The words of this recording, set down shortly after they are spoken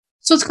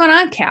So what's going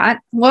on,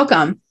 Kat?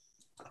 Welcome.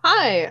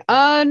 Hi.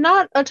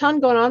 Not a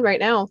ton going on right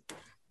now.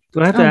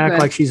 Do I have to act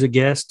good. like she's a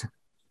guest?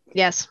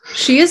 Yes.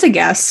 She is a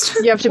guest.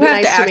 You have to be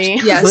nice to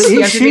me. Yes, But you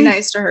is have to be she?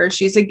 nice to her.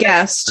 She's a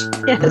guest.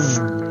 Yes.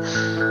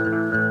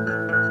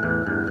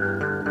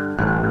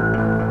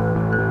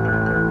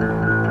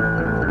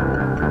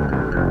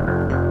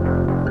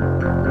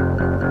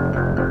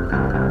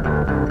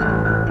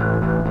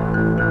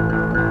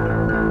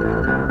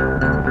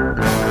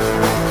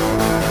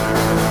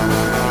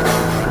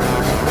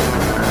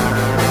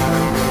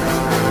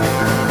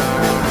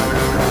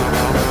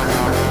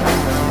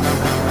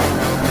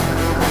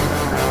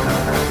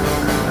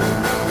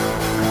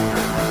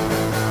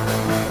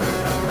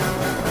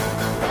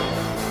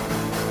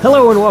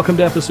 Hello and welcome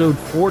to episode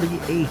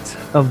 48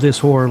 of This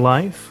Horror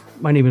Life.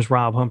 My name is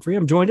Rob Humphrey.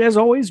 I'm joined as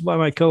always by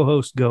my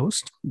co-host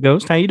Ghost.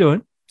 Ghost, how you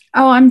doing?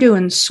 Oh, I'm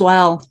doing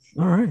swell.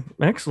 All right,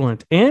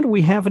 excellent. And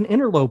we have an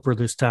interloper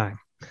this time.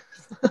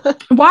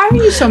 Why are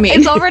you so mean?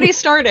 It's already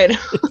started.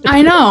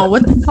 I know.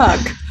 What the fuck?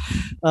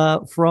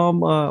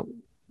 From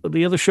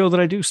the other show that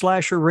I do,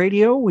 Slasher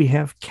Radio, we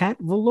have Kat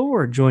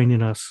Valor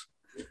joining us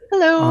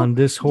Hello. on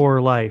This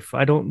Horror Life.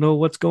 I don't know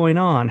what's going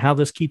on, how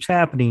this keeps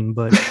happening,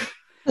 but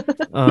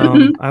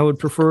I would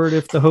prefer it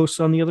if the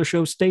hosts on the other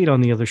show stayed on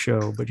the other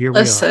show, but here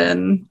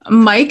Listen,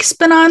 Mike's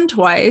been on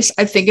twice.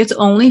 I think it's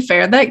only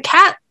fair that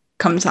Kat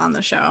comes on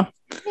the show.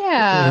 we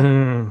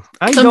Yeah.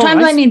 are.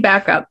 Sometimes I need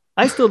backup.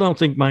 I still don't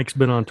think Mike's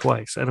been on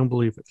twice. I don't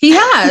believe it. He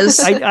has.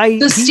 The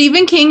The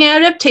Stephen King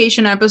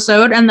adaptation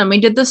episode, and then we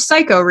did the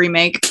Psycho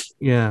remake.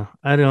 Yeah,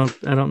 I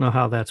don't know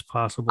how that's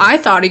possible. I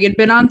thought he had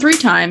been on 3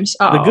 times.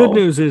 The Oh. good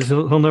news is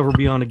he'll never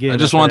be on again. I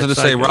just after wanted that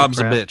to say Psycho Rob's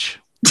crap. a bitch.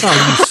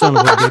 Oh, you son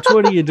of a bitch!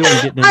 What are you doing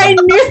getting in I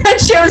there? knew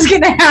that shit was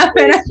gonna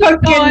happen. I fucking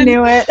God.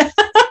 knew it.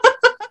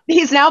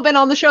 He's now been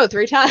on the show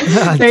 3 times.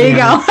 God There you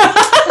damn go.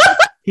 it.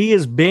 He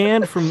is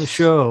banned from the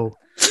show.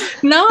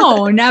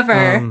 No,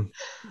 never.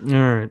 All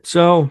right.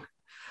 So,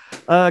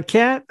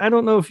 Kat, I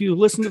don't know if you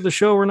listen to the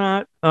show or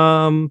not, but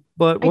I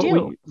what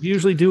do. we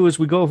usually do is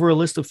we go over a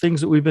list of things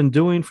that we've been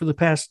doing for the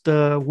past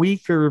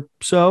week or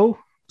so.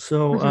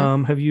 So,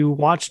 Mhm. have you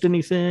watched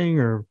anything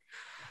or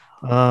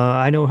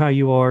I know how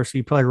you are, so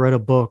you probably read a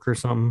book or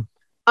something.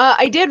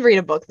 I did read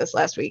a book this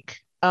last week.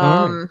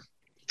 All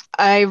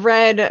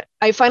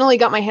I finally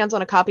got my hands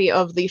on a copy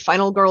of The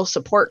Final Girl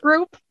Support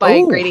Group by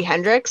Oh. Grady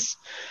Hendrix.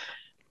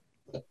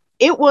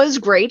 It was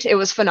great. It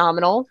was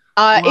phenomenal.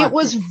 Wow. It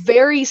was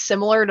very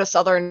similar to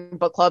Southern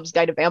Book Club's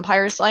Guide to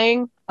Vampire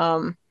Slaying,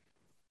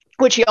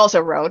 which he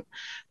also wrote,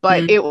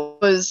 but it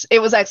was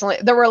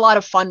excellent. There were a lot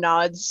of fun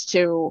nods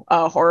to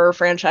horror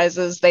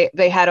franchises.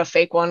 They had a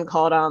fake one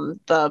called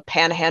the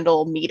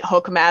Panhandle Meat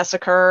Hook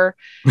Massacre.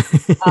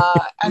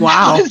 And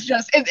Wow.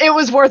 it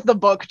was worth the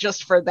book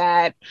just for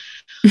that.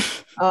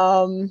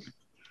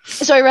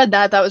 So I read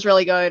that. That was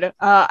really good.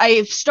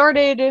 I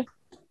started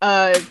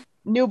a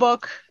new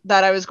book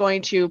that I was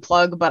going to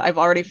plug, but I've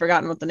already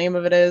forgotten what the name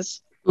of it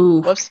is. Ooh.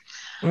 Whoops.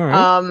 All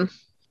right.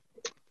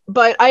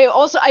 But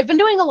I've been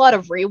doing a lot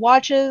of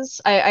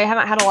rewatches. I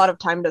haven't had a lot of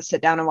time to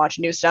sit down and watch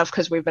new stuff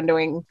because we've been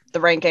doing the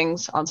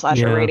rankings on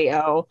Slasher Yeah.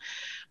 Radio.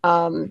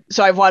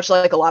 So I've watched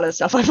like a lot of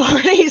stuff I've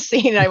already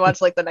seen. I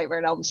watched like the Nightmare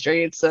on Elm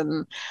Streets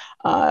and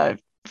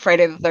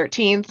Friday the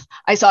 13th.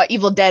 I saw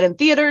Evil Dead in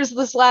theaters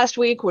this last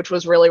week, which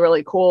was really,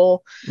 really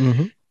cool.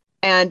 Mhm.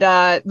 And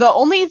the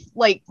only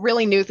like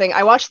really new thing,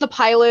 I watched the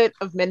pilot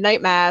of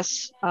Midnight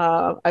Mass.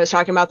 I was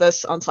talking about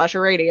this on Slasher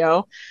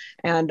Radio,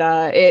 and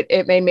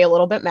it made me a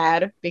little bit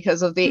mad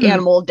because of the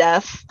animal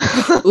death.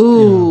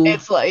 Ooh.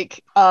 It's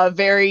like a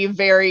very,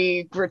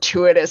 very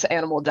gratuitous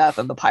animal death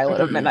in the pilot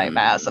of Midnight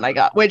Mass, and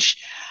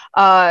which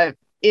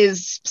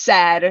is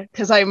sad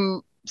because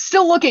I'm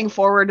still looking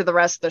forward to the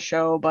rest of the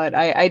show, but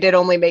I did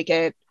only make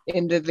it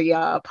into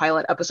the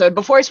pilot episode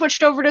before I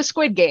switched over to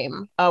Squid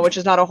Game, which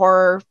is not a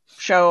horror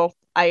show.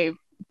 I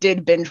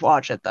did binge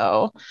watch it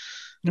though.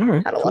 All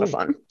right. Had a lot of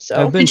fun. So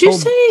I've been Did you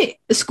told- say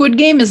Squid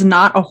Game is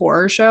not a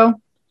horror show?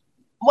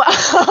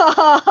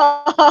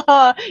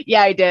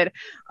 yeah, I did.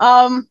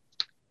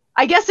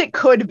 I guess it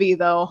could be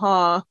though,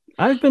 huh?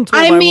 I've been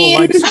told I I mean-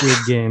 will like Squid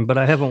Game, but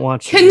I haven't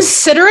watched it.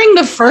 Considering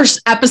the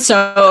first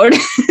episode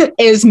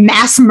is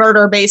mass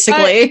murder,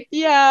 basically.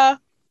 Yeah.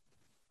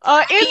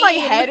 In my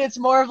head, it's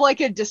more of like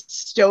a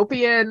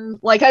dystopian.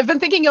 Like I've been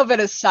thinking of it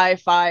as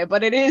sci-fi,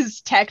 but it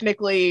is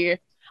technically.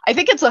 I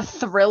think it's a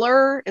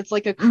thriller. It's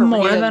like a Korean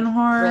More than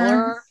horror.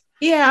 thriller,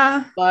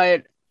 Yeah.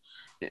 but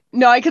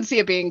no, I could see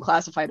it being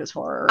classified as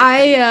horror.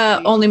 I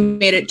only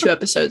made it 2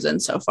 episodes in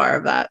so far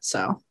of that,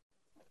 so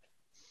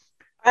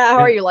How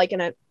are you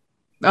liking it?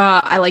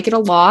 I like it a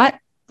lot.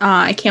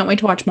 I can't wait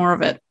to watch more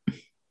of it. It's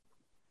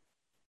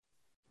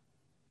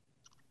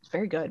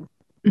very good.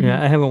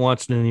 Yeah, I haven't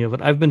watched any of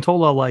it. I've been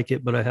told I'll like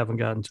it, but I haven't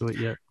gotten to it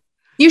yet.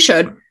 You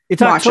should.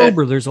 It's Watch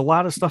October. There's a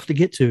lot of stuff to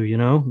get to, you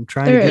know. I'm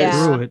trying There to get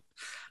is. through it.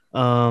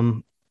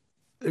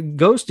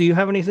 Ghost, do you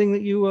have anything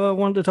that you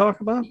wanted to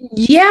talk about?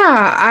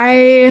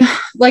 Yeah,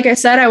 like I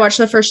said, I watched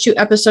the first 2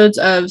 episodes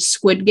of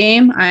Squid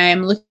Game.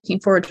 I'm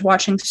looking forward to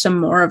watching some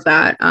more of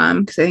that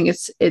because I think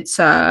it's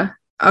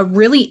a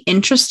really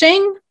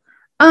interesting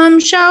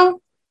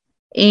show,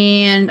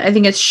 and I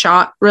think it's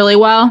shot really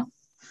well.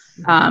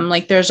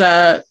 Like there's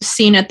a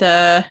scene in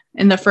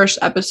the first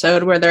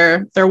episode where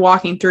they're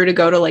walking through to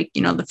go to like,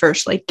 you know, the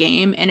first like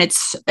game, and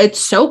it's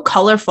so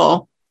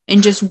colorful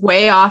and just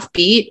way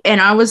offbeat. And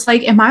I was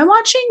like, am I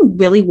watching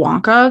Willy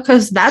Wonka?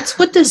 Because that's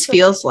what this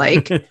feels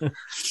like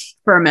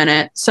for a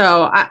minute.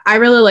 So I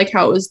really like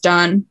how it was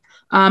done.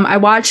 I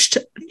watched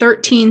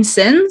 13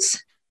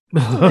 Sins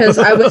because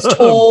I was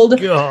told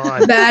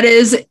that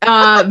is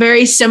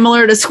very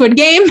similar to Squid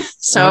Game.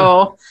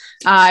 So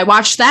I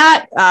watched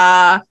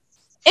that.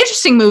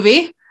 Interesting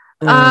movie.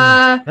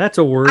 That's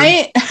a word.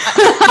 I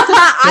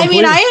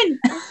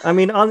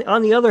mean,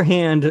 on the other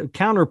hand,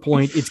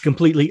 counterpoint, it's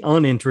completely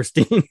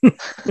uninteresting.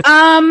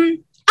 I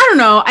don't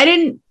know. I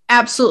didn't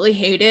absolutely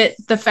hate it.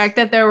 The fact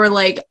that there were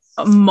like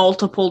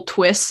multiple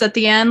twists at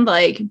the end,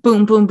 like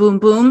boom, boom, boom,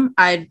 boom,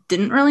 I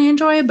didn't really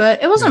enjoy,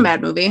 but it wasn't a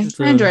bad movie.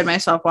 I enjoyed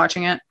myself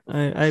watching it.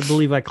 I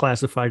believe I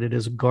classified it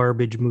as a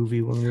garbage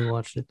movie when we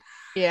watched it.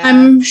 Yeah,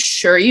 I'm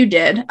sure you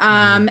did.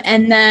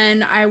 And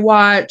then I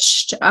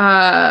watched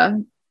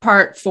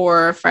part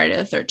 4 of Friday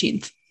the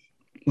 13th,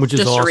 which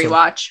is just awesome. a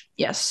rewatch.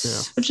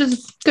 Yes, which is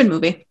a good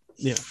movie.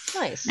 Yeah,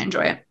 nice. I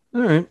enjoy it.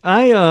 All right,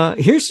 I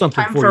here's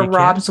something Time for for you,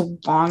 Rob's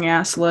long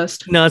ass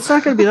list. No, it's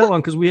not going to be that long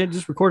because we had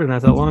just recorded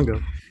not that long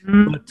ago.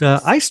 But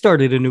I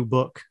started a new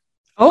book.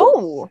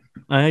 Oh,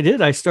 I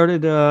did. I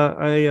started.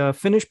 I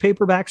finished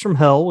Paperbacks from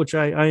Hell, which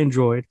I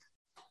enjoyed.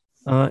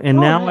 And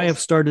now nice. I have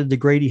started the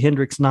Grady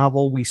Hendrix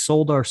novel, We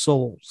Sold Our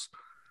Souls.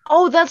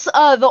 Oh, that's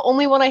the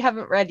only one I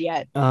haven't read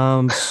yet.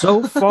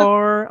 So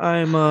far,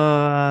 I'm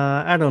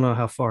I don't know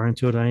how far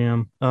into it I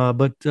am,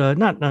 but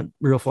not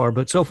real far.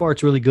 But so far,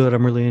 it's really good.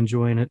 I'm really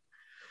enjoying it.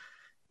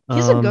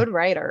 He's a good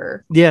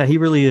writer. Yeah, he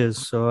really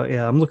is. So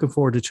yeah, I'm looking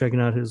forward to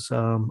checking out his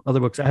other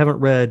books. I haven't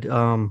read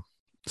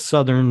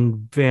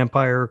Southern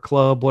Vampire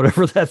Club,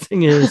 whatever that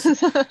thing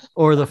is,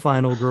 or the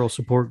Final Girl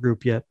Support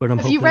Group yet. But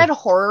Have you read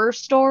Horror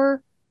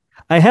Store?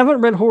 I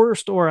haven't read Horror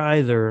Store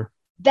either.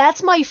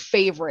 That's my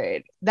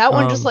favorite. That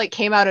one just like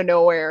came out of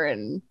nowhere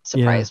and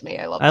surprised me.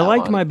 I love that. I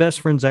liked one. My Best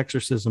Friend's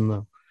Exorcism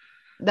though.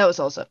 That was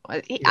also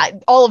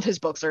all of his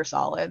books are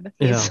solid.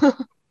 Yeah.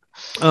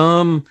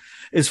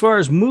 As far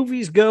as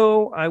movies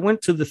go, I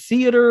went to the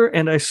theater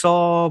and I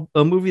saw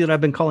a movie that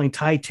I've been calling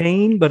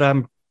Titane, but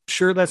I'm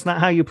sure that's not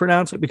how you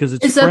pronounce it because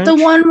it's Is French. that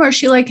the one where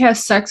she like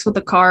has sex with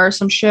a car or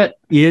some shit?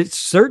 It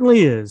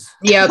certainly is.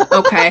 Yep.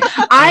 Okay.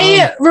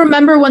 I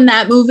remember when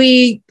that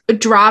movie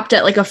dropped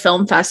at like a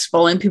film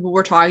festival and people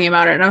were talking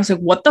about it and I was like,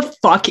 what the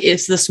fuck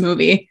is this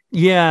movie?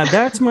 Yeah,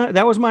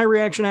 that was my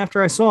reaction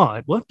after I saw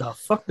it. What the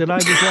fuck did I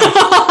just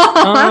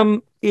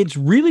watch? It's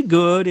really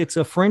good. It's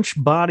a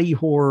French body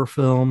horror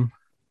film.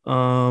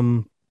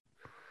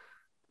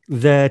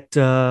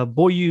 That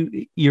boy,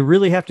 you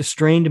really have to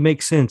strain to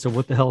make sense of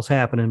what the hell's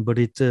happening, but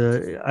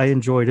I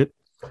enjoyed it.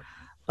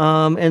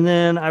 And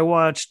then I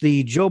watched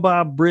the Joe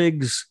Bob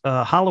Briggs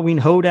Halloween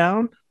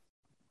Hoedown.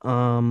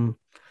 And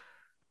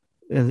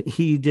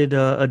he did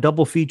a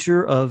double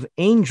feature of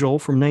Angel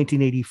from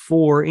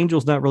 1984.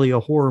 Angel's not really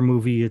a horror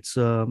movie. It's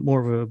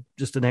more of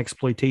just an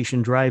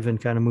exploitation drive-in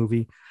kind of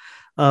movie.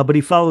 But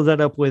he followed that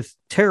up with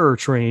Terror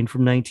Train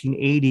from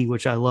 1980,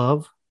 which I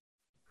love.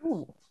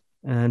 Ooh.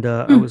 And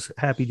I was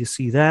happy to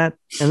see that.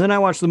 And then I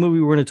watched the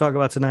movie we're going to talk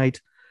about tonight.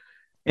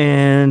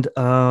 And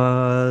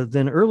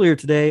then earlier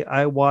today,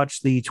 I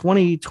watched the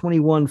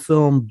 2021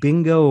 film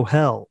Bingo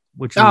Hell,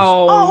 which is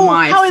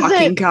my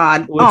fucking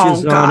God. Which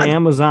is on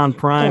Amazon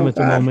Prime at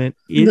the moment.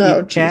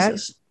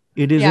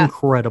 It is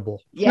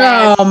incredible.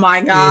 Yes. Oh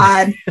my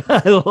God.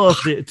 I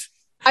loved it.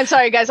 I'm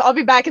sorry, guys. I'll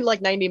be back in like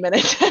 90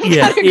 minutes.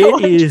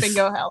 It is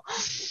Bingo Hell.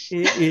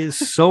 It is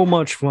so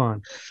much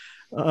fun.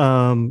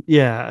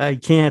 I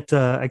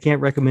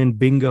can't recommend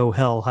Bingo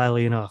Hell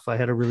highly enough. I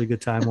had a really good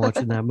time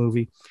watching that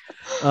movie.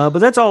 But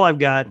that's all I've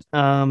got.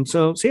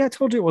 So see, I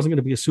told you it wasn't going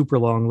to be a super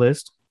long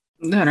list.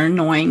 That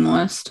annoying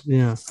list.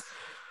 Yeah.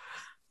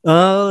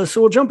 So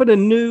we'll jump into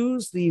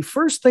news. The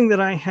first thing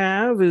that I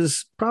have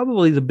is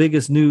probably the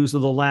biggest news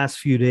of the last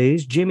few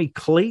days. Jamie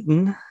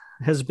Clayton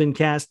has been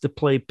cast to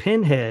play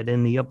Pinhead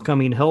in the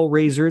upcoming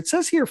Hellraiser. It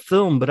says here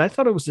film, but I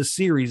thought it was a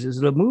series. Is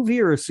it a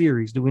movie or a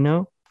series? Do we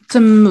know? It's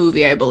a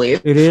movie, I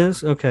believe. It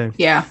is? Okay.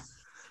 Yeah.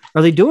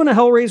 Are they doing a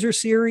Hellraiser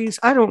series?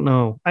 I don't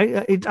know.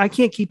 I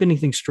can't keep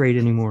anything straight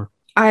anymore.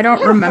 I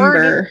don't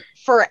remember.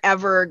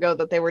 Forever ago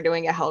that they were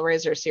doing a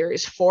Hellraiser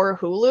series for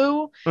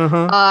Hulu.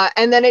 Uh-huh.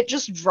 And then it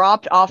just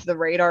dropped off the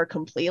radar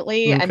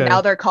completely. Okay. And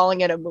now they're calling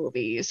it a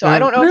movie. So I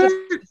don't know if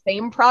it's the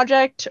same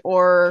project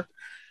or...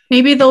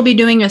 Maybe they'll be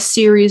doing a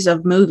series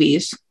of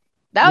movies.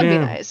 That would be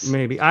nice.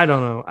 Maybe. I don't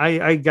know.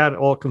 I got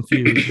all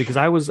confused because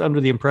I was under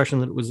the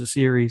impression that it was a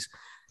series.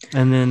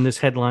 And then this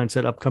headline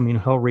said upcoming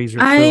Hellraiser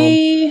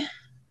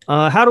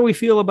film. How do we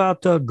feel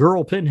about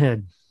Girl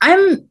Pinhead?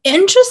 I'm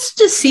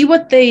interested to see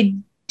what they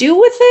do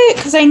with it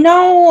because I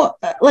know,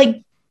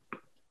 like,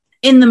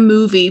 in the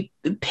movie,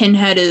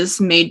 Pinhead is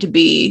made to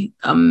be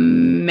a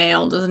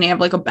male. Doesn't he have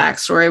like a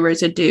backstory where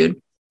he's a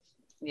dude?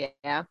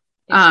 Yeah.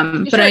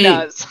 He But sure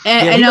does.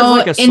 I he know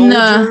was like a in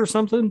soldier or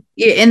something.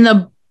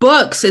 the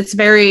books it's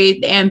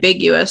very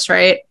ambiguous,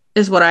 right?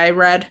 Is what I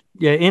read.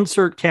 Yeah,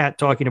 insert cat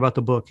talking about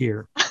the book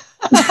here.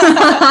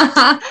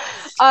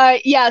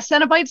 Yeah,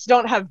 Cenobites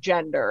don't have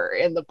gender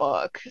in the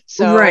book.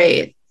 So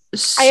Right.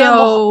 I am,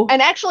 So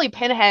and actually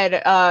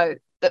Pinhead,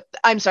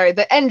 I'm sorry,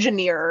 the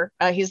engineer,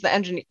 he's the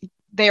engineer,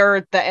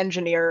 they're the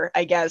engineer,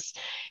 I guess,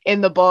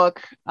 in the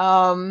book,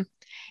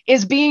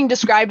 is being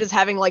described as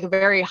having like a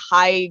very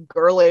high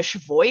girlish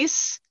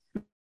voice.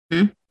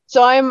 Mhm.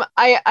 So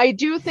I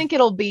do think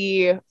it'll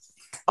be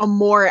a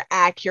more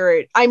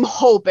accurate, I'm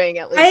hoping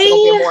at least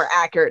it'll be more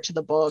accurate to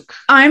the book.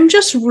 I'm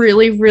just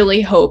really,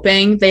 really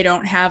hoping they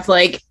don't have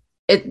like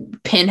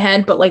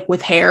Pinhead, but like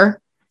with hair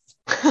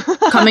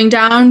coming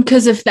down.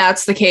 Because if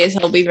that's the case,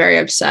 I'll be very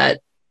upset.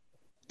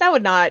 That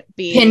would not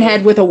be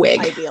Pinhead with a wig.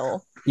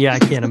 ideal. Yeah, I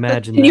can't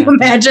imagine. Can you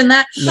imagine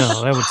that?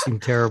 No, that would seem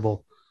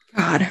terrible.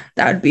 God,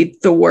 that would be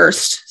the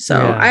worst. So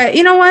Yeah.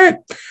 you know what?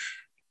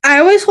 I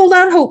always hold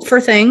out hope for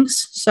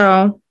things.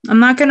 So I'm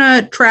not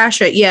gonna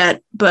trash it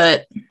yet,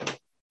 but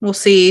we'll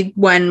see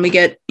when we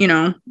get,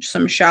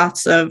 some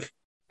shots of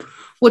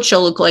what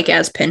she'll look like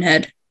as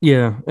Pinhead.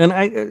 Yeah, and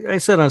I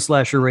said on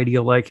Slasher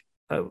Radio, like,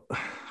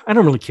 I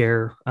don't really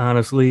care,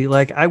 honestly.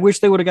 Like, I wish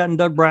they would have gotten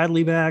Doug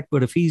Bradley back,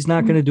 but if he's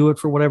not going to do it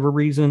for whatever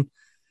reason,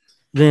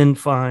 then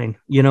fine.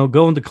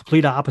 Go in the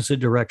complete opposite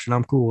direction.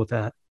 I'm cool with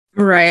that.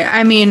 Right.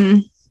 I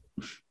mean,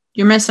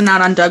 you're missing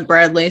out on Doug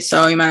Bradley,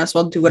 so you might as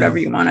well do whatever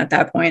you want at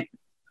that point.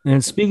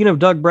 And speaking of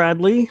Doug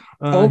Bradley,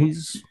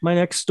 he's my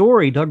next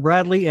story. Doug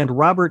Bradley and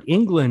Robert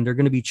Englund are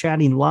going to be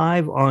chatting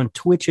live on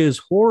Twitch's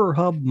Horror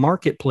Hub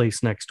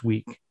Marketplace next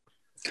week.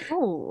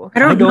 Oh, I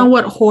don't know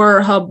what Horror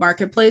Hub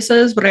Marketplace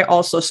is, but I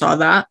also saw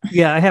that.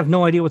 Yeah, I have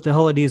no idea what the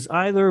hell it is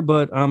either,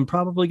 but I'm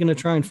probably going to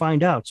try and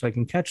find out so I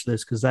can catch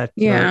this because that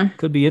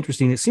could be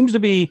interesting. It seems to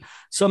be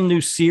some new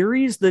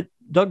series that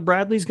Doug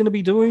Bradley's going to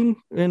be doing,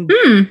 and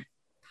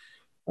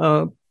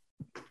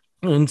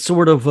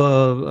sort of,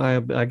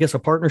 I guess, a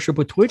partnership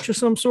with Twitch of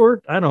some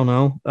sort. I don't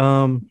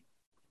know.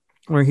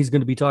 Where he's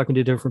going to be talking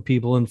to different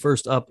people. And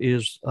first up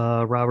is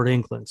Robert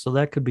Englund. So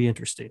that could be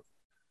interesting.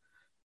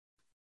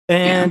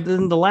 And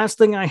then the last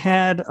thing I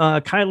had,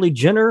 Kylie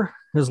Jenner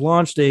has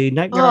launched a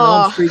Nightmare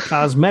on Elm Street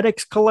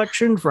cosmetics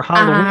collection for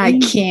Halloween. I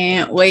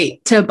can't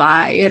wait to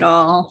buy it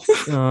all.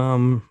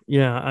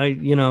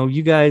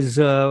 You guys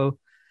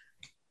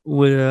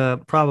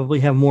would probably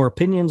have more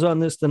opinions on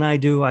this than I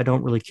do. I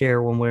don't really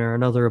care one way or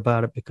another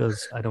about it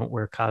because I don't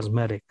wear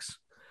cosmetics.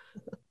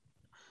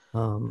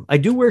 I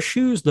do wear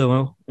shoes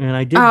though, and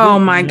I did. Oh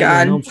my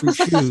God!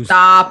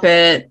 Stop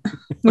it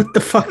with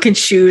the fucking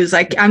shoes!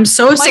 I'm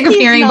so sick of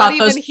hearing about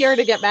those. He's here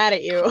to get mad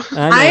at you.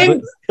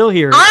 He'll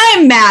hear it.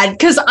 I'm mad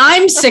because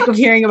I'm sick of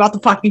hearing about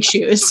the fucking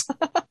shoes.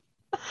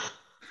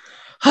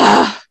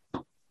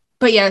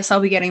 But yes, I'll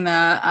be getting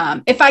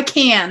the. If I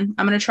can,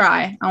 I'm gonna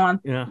try. I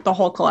want the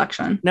whole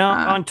collection. Now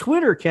on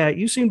Twitter, Kat,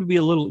 you seem to be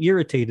a little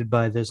irritated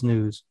by this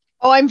news.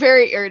 Oh, I'm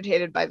very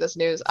irritated by this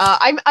news.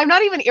 I'm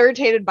not even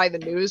irritated by the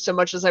news so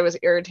much as I was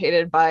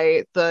irritated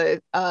by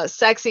the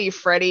sexy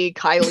Freddie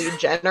Kylie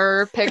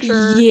Jenner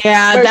picture.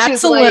 Yeah,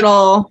 that's a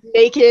little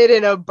naked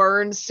in a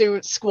burn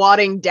suit,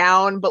 squatting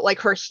down, but like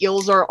her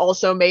heels are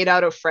also made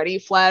out of Freddie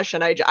flesh,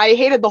 and I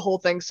hated the whole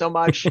thing so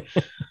much.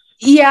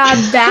 Yeah,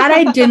 that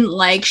I didn't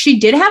like. She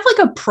did have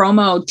like a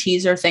promo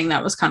teaser thing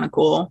that was kind of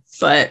cool,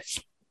 but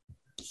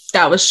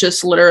that was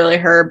just literally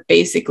her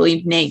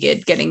basically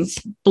naked getting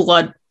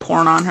blood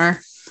porn on her.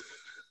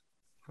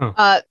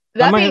 That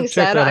being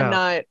said,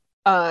 I'm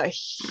not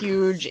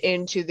huge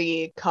into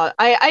the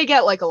I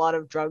get like a lot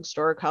of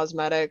drugstore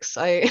cosmetics.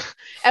 If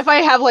I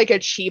have like a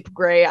cheap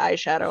gray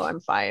eyeshadow, I'm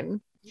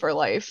fine for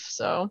life.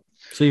 So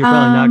you're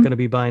probably not going to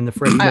be buying the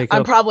Freddie makeup.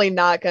 I'm probably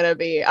not going to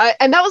be.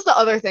 And that was the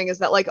other thing, is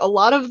that like a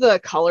lot of the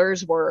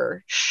colors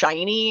were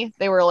shiny.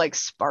 They were like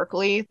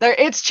sparkly.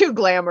 It's too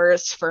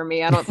glamorous for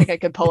me. I don't think I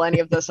could pull any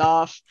of this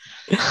off.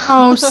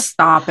 Oh,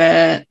 stop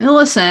it.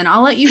 Listen,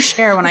 I'll let you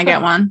share when I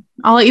get one.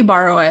 I'll let you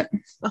borrow it.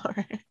 All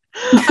right.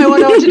 I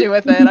won't know what to do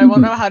with it. I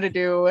won't know how to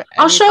do anything.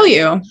 I'll show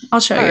you.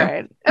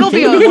 Right. It'll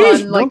be a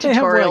fun like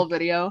tutorial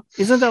video.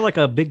 Isn't that like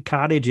a big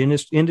cottage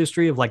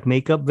industry of like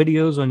makeup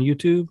videos on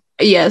YouTube?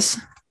 Yes.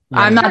 Yeah.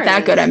 I'm not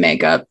that good at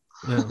makeup.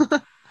 Yeah. All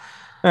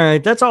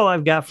right, that's all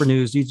I've got for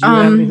news. Did you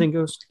have anything,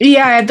 Ghost?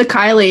 Yeah, I had the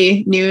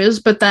Kylie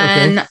news, but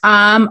then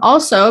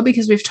also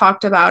because we've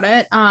talked about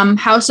it,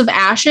 House of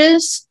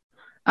Ashes,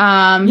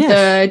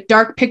 the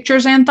Dark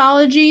Pictures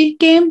anthology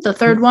game, the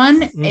third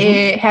one,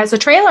 it has a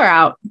trailer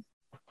out.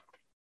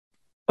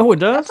 Oh, it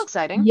does? That's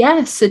exciting.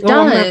 Yes, it does.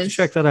 I'm gonna have to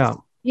check that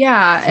out.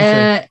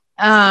 Yeah.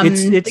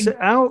 It's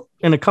out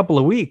in a couple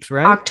of weeks,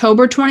 right?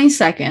 October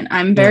 22nd.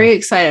 I'm very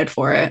excited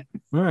for it.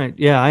 All right.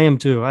 Yeah, I am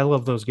too. I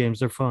love those games.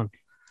 They're fun.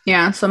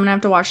 Yeah, so I'm gonna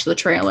have to watch the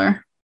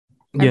trailer.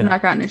 I've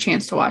not gotten a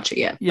chance to watch it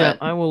yet. Yeah,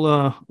 but I will.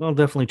 I'll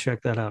definitely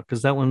check that out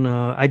because that one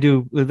I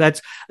do.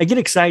 I get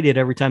excited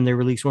every time they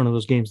release one of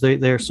those games.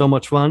 They're so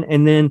much fun.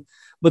 And then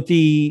But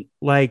the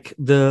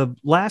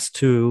last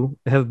two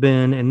have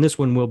been, and this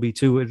one will be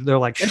too. They're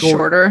like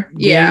shorter.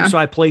 games, Yeah. so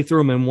I play through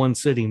them in one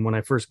sitting when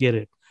I first get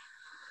it.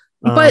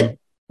 But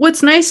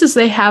what's nice is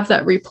they have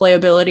that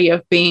replayability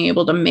of being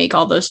able to make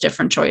all those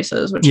different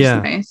choices, which is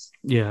nice.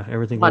 Yeah,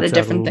 everything. A lot of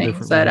different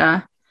things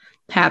that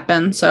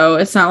happen. So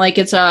it's not like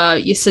it's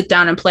you sit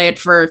down and play it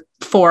for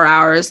 4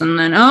 hours and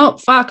then oh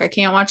fuck, I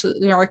can't watch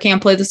it, I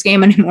can't play this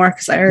game anymore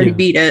because I already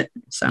beat it.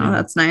 So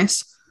that's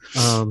nice.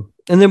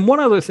 And then one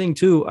other thing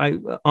too,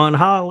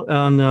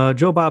 on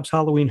Joe Bob's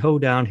Halloween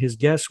Hoedown, his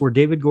guests were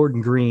David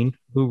Gordon Green,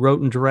 who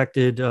wrote and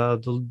directed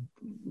the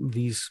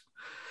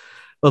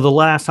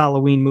last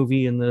Halloween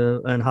movie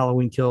and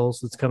Halloween Kills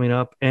that's coming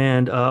up,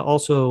 and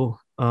also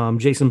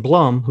Jason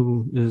Blum,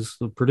 who is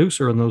the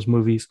producer in those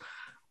movies,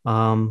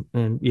 and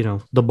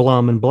the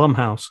Blum and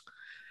Blumhouse.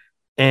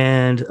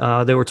 And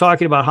they were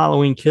talking about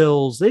Halloween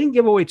Kills. They didn't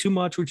give away too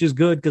much, which is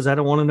good because I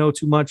don't want to know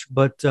too much.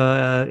 But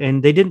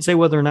and they didn't say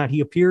whether or not he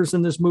appears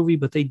in this movie,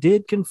 but they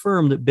did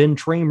confirm that Ben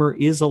Tramer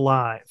is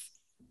alive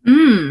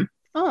in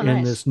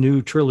this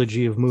new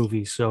trilogy of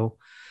movies. So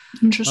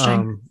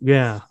interesting.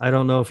 I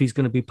don't know if he's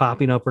going to be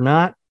popping up or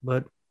not,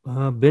 but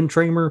Ben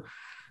Tramer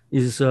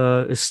is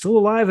still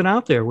alive and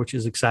out there, which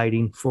is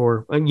exciting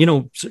for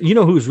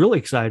who's really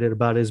excited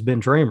about is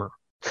Ben Tramer.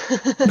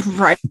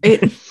 Right.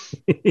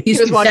 He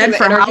was dead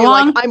for how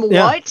long? Like,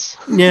 what?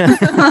 Yeah.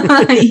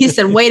 He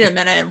said, wait a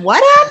minute,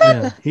 what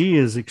happened? Yeah, he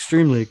is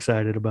extremely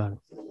excited about it.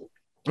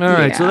 All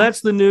right, so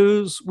that's the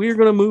news. We're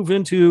going to move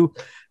into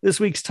this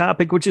week's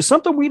topic, which is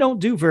something we don't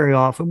do very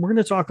often. We're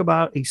going to talk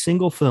about a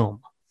single film.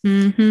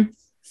 Mm-hmm.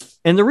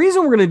 And the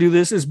reason we're going to do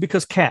this is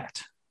because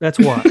Kat. That's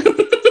why.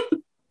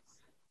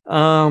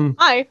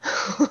 Hi.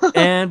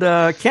 And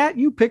Kat,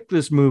 you picked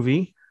this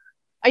movie.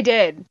 I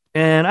did.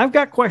 And I've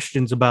got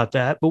questions about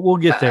that, but we'll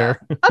get there.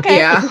 Okay.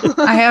 Yeah.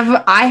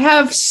 I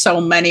have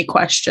so many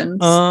questions.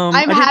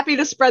 I'm happy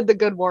to spread the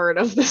good word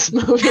of this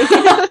movie.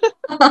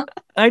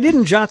 I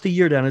didn't jot the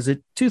year down. Is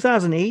it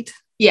 2008?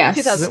 Yes.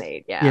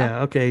 2008. Yeah.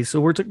 Yeah. Okay. So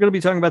we're going to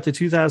be talking about the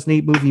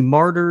 2008 movie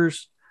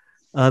Martyrs.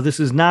 This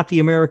is not the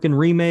American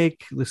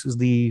remake. This is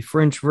the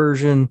French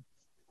version.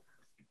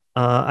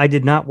 I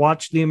did not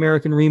watch the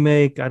American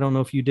remake. I don't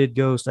know if you did,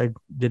 Ghost. I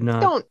did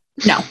not.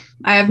 No,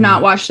 I have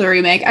not watched the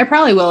remake. I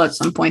probably will at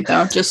some point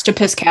though, just to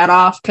piss Kat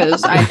off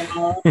because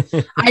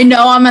I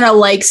know I'm gonna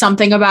like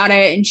something about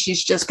it, and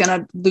she's just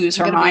gonna lose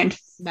her mind.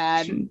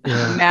 Mad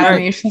at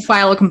me. She'll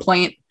file a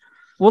complaint.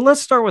 Well,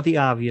 let's start with the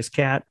obvious,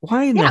 Kat.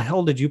 Why in the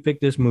hell did you pick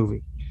this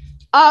movie?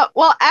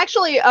 Well,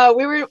 actually,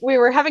 we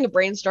were having a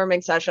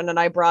brainstorming session, and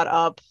I brought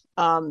up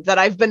that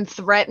I've been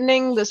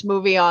threatening this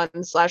movie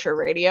on Slasher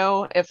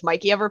Radio if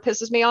Mikey ever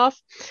pisses me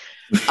off.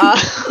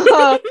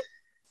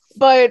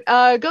 But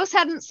Ghost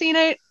hadn't seen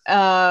it,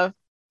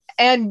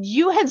 and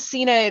you had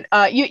seen it.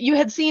 You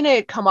had seen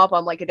it come up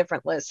on like a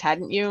different list,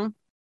 hadn't you?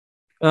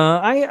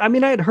 I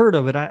mean, I had heard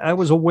of it. I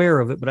was aware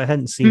of it, but I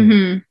hadn't seen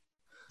it.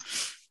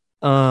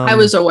 I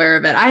was aware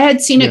of it. I had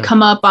seen it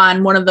come up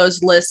on one of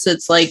those lists.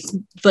 It's like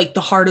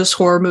the hardest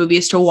horror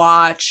movies to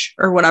watch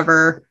or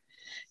whatever.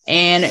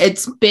 And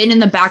it's been in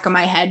the back of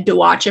my head to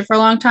watch it for a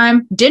long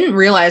time. Didn't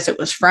realize it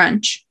was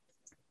French.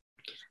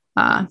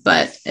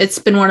 But it's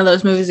been one of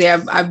those movies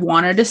that I've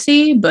wanted to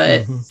see,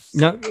 but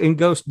now in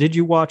Ghost, did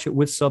you watch it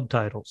with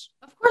subtitles?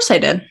 Of course I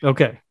did.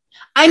 Okay.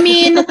 I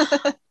mean,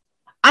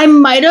 I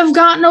might have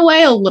gotten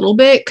away a little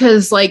bit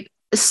because like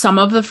some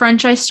of the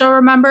French I still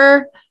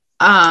remember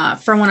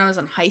from when I was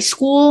in high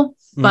school,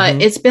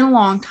 but it's been a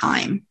long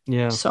time.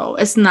 Yeah. So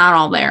it's not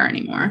all there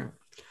anymore.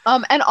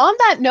 And on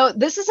that note,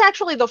 this is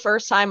actually the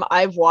first time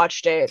I've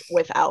watched it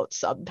without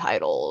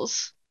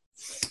subtitles.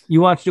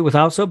 You watched it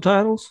without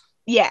subtitles?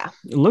 Yeah.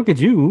 Look at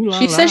you.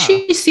 She says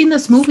she's seen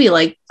this movie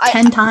like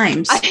 10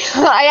 times.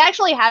 I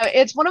actually have it.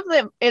 It's one of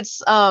the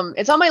it's on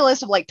my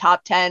list of like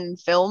top 10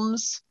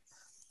 films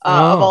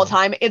of all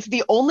time. It's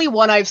the only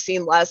one I've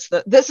seen less.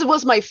 This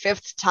was my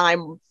 5th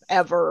time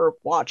ever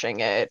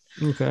watching it.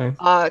 Okay.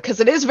 Because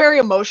it is very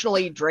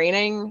emotionally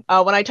draining.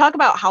 When I talk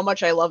about how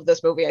much I love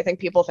this movie, I think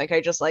people think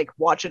I just like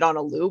watch it on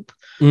a loop.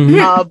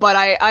 But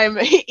I'm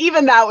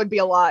even that would be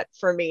a lot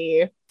for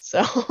me.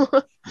 So.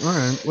 All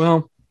right.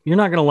 Well, you're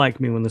not gonna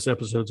like me when this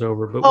episode's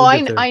over, but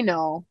I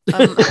know.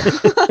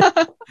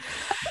 The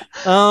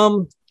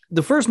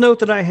first note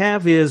that I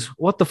have is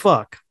what the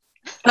fuck.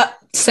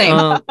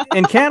 Same.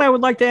 And Kat, I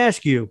would like to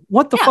ask you,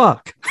 what the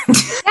fuck?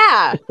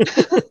 Yeah.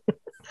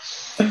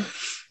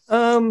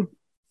 All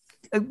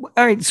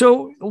right.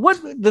 So, what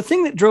the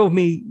thing that drove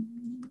me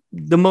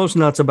the most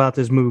nuts about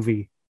this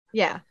movie?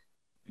 Yeah.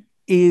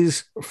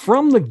 Is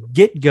from the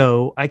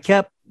get-go, I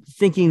kept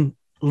thinking,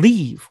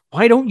 leave.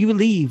 Why don't you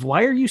leave?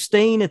 Why are you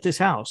staying at this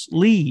house?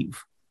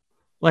 Leave.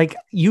 Like,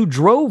 you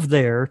drove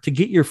there to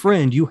get your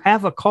friend. You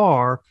have a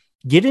car.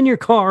 Get in your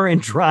car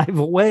and drive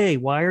away.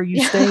 Why are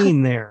you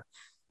staying there?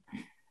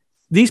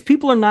 These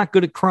people are not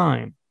good at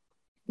crime.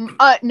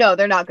 No,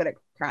 they're not good at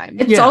crime.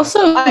 It's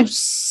also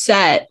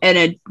set in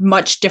a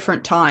much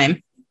different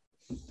time.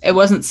 it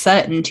wasn't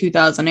set in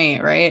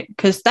 2008, right?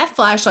 Because that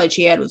flashlight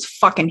she had was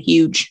fucking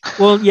huge.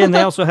 Well, yeah, and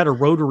they also had a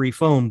rotary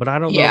phone, but I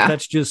don't know if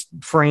that's just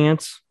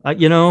France. I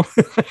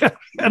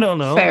don't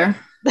know. Fair.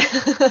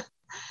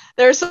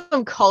 There's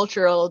some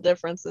cultural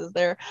differences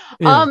there.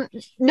 Yeah.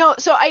 No,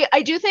 so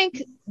I do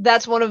think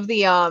that's one of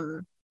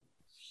the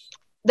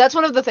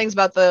things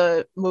about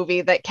the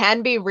movie that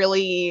can be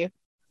really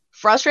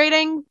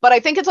frustrating, but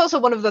I think it's also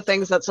one of the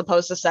things that's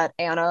supposed to set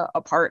Anna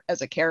apart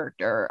as a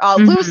character.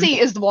 Lucy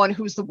is the one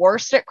who's the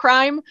worst at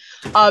crime,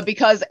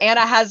 because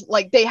Anna has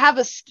they have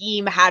a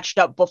scheme hatched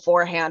up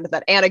beforehand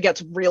that Anna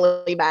gets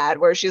really mad,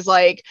 where she's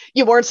like,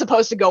 "You weren't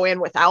supposed to go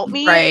in without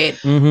me," right?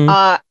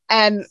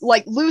 And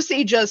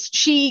Lucy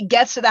she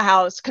gets to the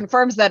house,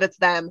 confirms that it's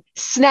them,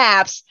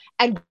 snaps,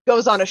 and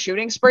goes on a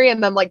shooting spree,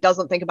 and then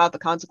doesn't think about the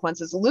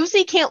consequences.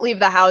 Lucy can't leave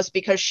the house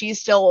because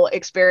she's still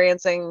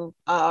experiencing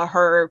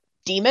her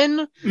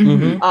demon,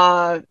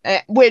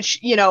 which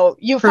you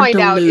her find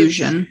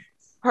delusion.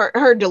 out is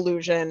her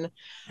delusion,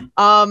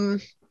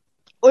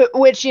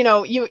 which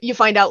you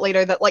find out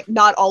later that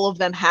not all of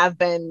them have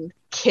been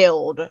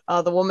killed.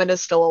 The woman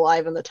is still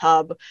alive in the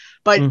tub,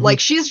 but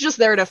she's just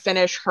there to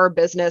finish her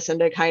business and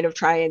to kind of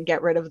try and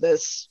get rid of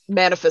this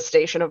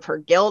manifestation of her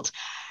guilt.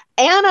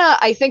 Anna,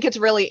 I think it's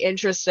really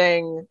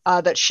interesting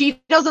that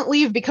she doesn't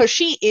leave because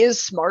she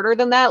is smarter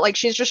than that.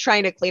 She's just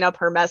trying to clean up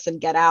her mess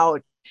and get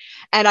out.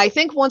 And I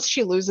think once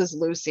she loses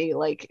Lucy,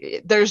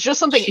 there's just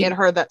something in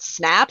her that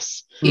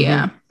snaps.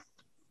 Yeah.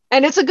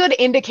 And it's a good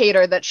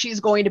indicator that she's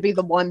going to be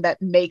the one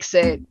that makes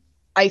it,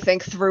 I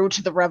think, through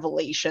to the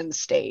revelation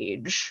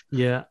stage.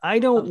 Yeah. I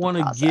don't want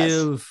to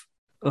give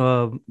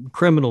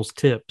criminals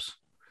tips,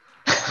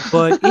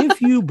 but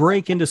if you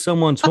break into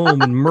someone's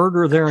home and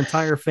murder their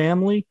entire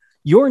family,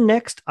 your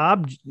next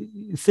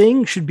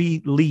thing should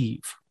be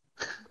leave.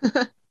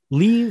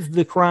 Leave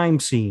the crime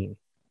scene.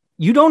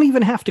 You don't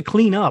even have to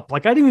clean up. I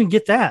didn't even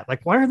get that.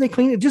 Why are they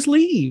cleaning? Just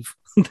leave.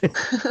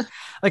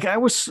 I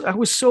was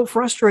so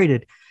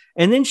frustrated.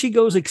 And then she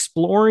goes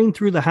exploring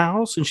through the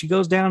house, and she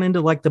goes down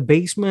into the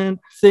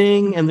basement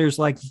thing, and there's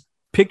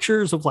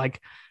pictures of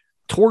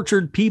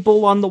tortured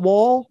people on the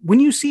wall. When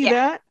you see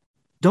that,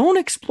 don't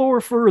explore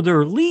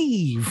further.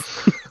 Leave.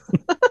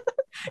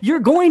 You're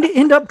going to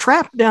end up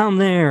trapped down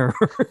there.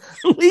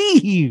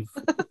 Leave.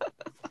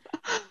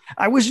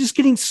 I was just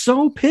getting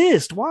so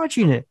pissed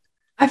watching it.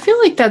 I feel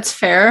like that's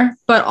fair,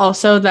 but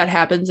also that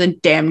happens in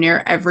damn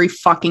near every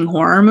fucking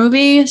horror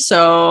movie.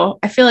 So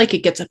I feel like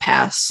it gets a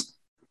pass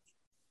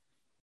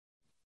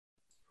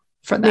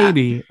for that.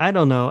 Maybe. I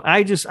don't know.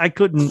 I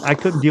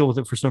couldn't deal with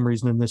it for some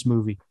reason in this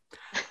movie.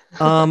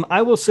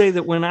 I will say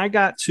that when I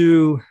got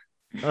to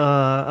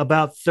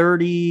about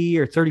 30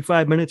 or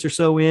 35 minutes or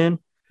so in,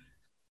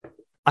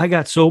 I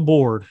got so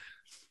bored.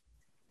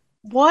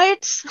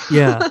 What?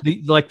 Yeah.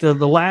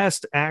 The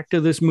last act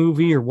of this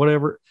movie or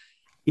whatever,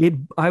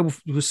 I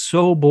was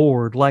so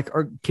bored.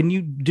 Can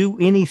you do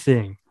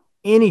anything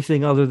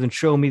other than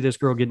show me this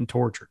girl getting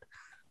tortured?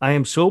 I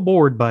am so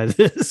bored by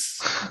this.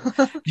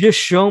 Just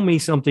show me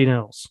something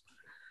else.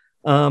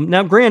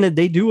 Now, granted,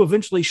 they do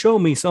eventually show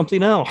me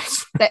something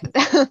else. They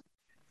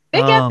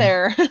get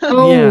there.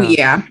 Oh,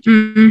 yeah.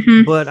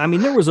 Mm-hmm. But I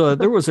mean, there was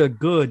a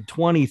good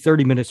 20,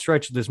 30-minute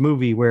stretch of this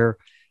movie where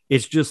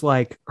it's just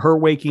her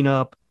waking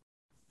up,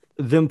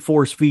 them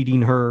force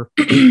feeding her,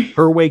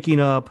 her waking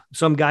up,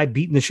 some guy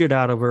beating the shit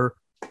out of her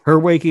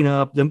waking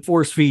up, them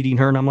force feeding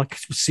her. And I'm like,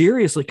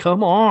 seriously,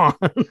 come on.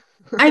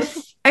 I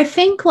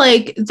think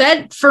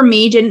that for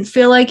me didn't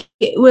feel like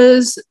it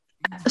was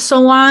so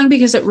long,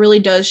 because it really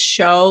does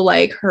show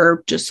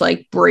her just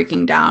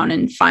breaking down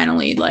and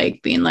finally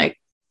being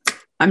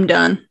I'm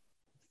done.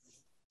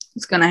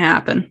 It's going to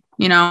happen,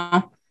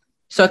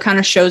 So it kind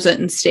of shows it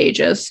in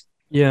stages.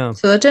 Yeah.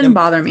 So that didn't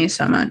bother me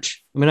so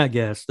much. I mean, I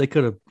guess they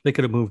could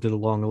have moved it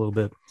along a little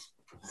bit.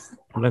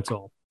 That's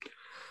all.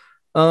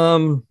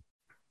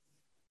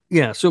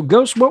 Yeah. So,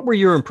 Ghost, what were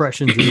your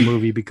impressions of the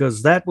movie?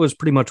 Because that was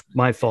pretty much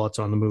my thoughts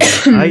on the movie.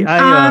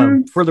 I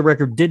for the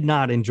record, did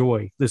not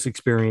enjoy this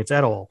experience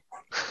at all.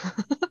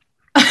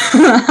 I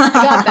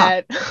got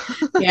that.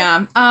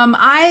 Yeah.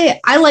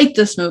 I like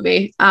this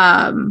movie.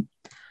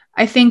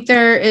 I think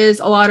there is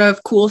a lot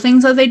of cool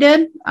things that they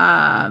did.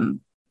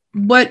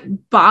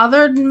 What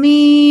bothered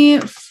me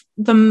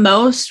the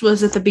most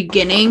was at the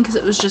beginning, because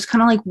it was just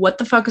kind of what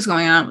the fuck is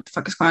going on? What the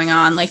fuck is going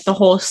on? The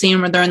whole scene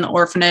where they're in the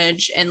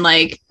orphanage and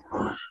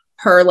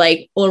her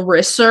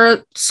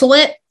Larissa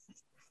slit,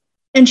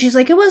 and she's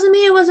like, it wasn't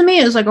me.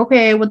 It was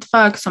okay, what the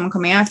fuck? Someone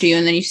coming after you.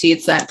 And then you see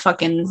it's that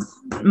fucking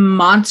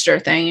monster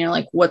thing. You're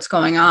like, what's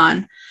going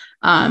on?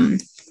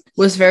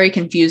 Was very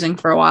confusing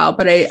for a while,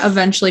 but I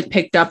eventually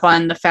picked up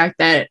on the fact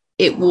that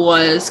it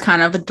was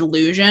kind of a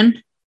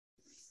delusion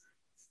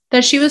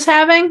that she was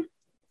having.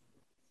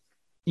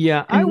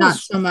 Yeah, not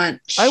so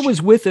much. I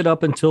was with it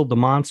up until the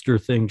monster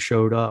thing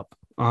showed up,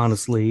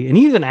 honestly. And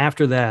even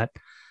after that,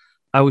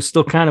 I was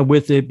still kind of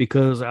with it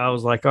because I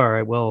was like, all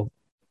right, well,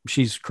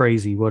 she's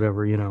crazy,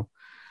 whatever,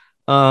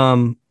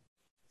 But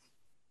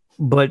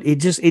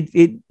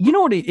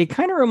it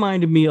kind of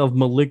reminded me of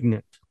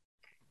Malignant.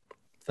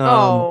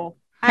 Oh,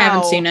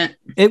 Haven't seen it.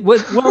 It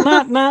was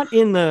well, not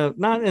in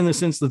the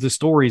sense that the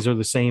stories are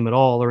the same at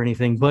all or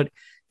anything, but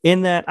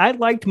in that I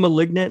liked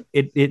Malignant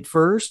at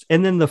first,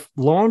 and then the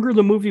longer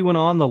the movie went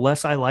on, the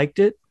less I liked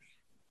it.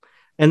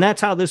 And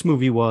that's how this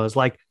movie was.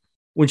 Like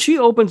when she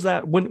opens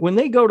that, when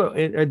they go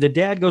to the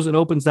dad goes and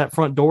opens that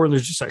front door, and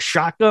there's just a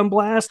shotgun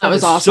blast. That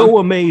was awesome. So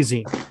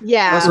amazing.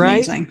 Yeah, That was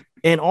right. amazing.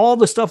 And all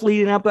the stuff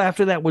leading up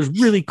after that was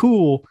really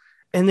cool.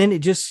 And then it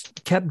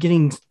just kept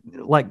getting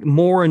like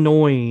more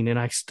annoying, and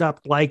I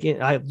stopped liking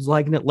it. I was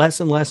liking it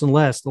less and less and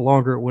less the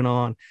longer it went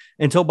on,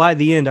 until by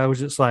the end I was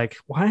just like,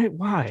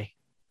 why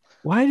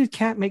did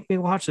Kat make me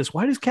watch this?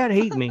 Why does Kat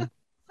hate me?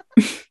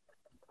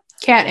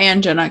 Kat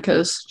and Jenna,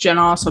 because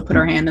Jenna also put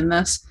her hand in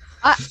this.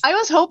 I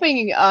was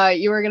hoping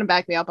you were going to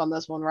back me up on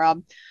this one,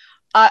 Rob.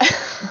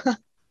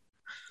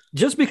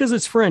 Just because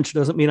it's French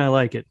doesn't mean I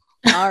like it.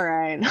 All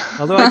right.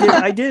 Although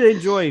I did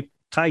enjoy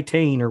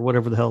Titane, or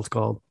whatever the hell it's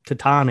called,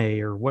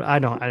 Titane, or what, I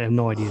have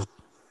no idea.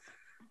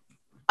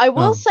 I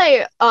will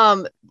say,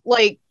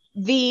 like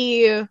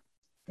the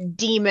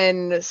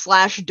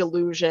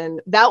demon/delusion,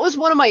 that was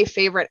one of my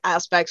favorite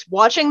aspects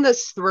watching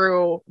this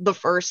through the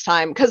first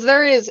time, because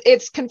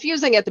it's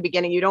confusing at the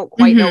beginning. You don't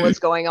quite know what's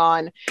going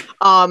on.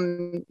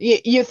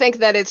 You think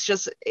that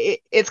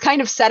it's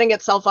kind of setting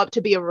itself up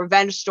to be a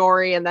revenge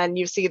story, and then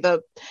you see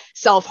the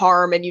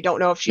self-harm and you don't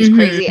know if she's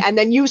crazy, and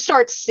then you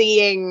start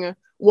seeing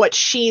what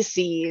she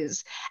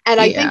sees. And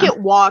I think it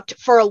walked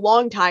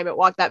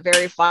that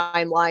very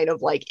fine line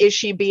of like, is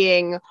she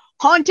being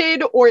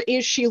haunted or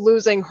is she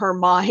losing her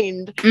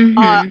mind?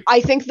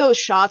 I think those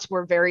shots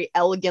were very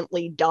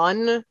elegantly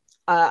done.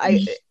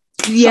 Some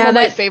of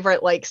my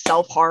favorite like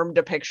self-harm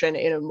depiction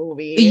in a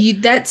movie.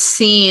 That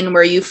scene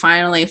where you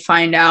finally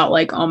find out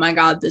like, oh my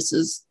God,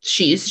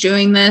 she's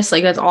doing this,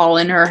 like that's all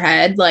in her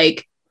head,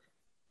 like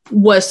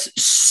was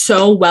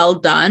so well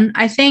done,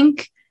 I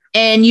think.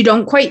 And you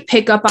don't quite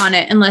pick up on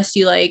it unless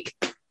you like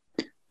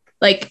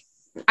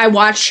I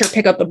watched her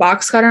pick up the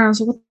box cutter and I was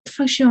like, what the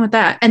fuck is she doing with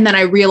that? And then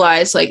I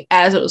realized, like,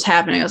 as it was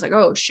happening, I was like,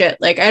 oh shit.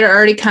 Like I'd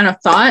already kind of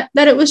thought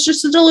that it was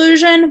just a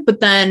delusion.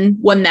 But then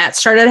when that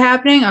started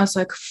happening, I was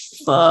like,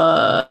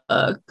 fuck.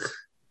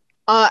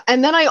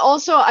 And then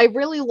I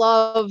really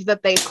love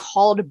that they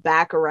called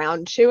back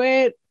around to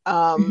it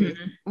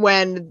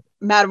when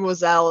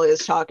Mademoiselle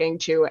is talking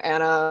to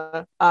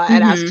Anna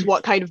and asks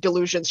what kind of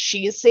delusions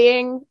she is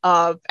seeing.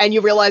 And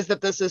you realize that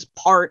this is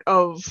part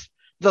of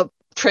the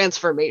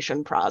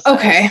transformation process.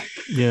 Okay.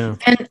 Yeah.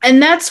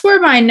 And that's where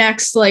my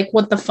next, like,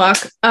 what the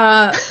fuck?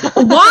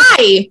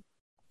 Why?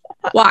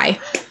 Why?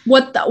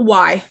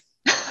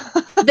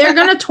 They're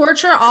going to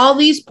torture all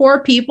these poor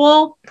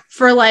people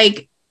for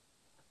like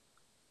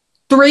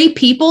 3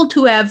 people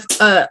to have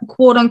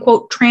quote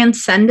unquote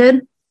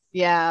transcended.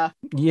 Yeah.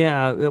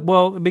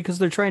 Well, because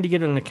they're trying to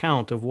get an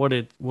account of what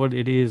it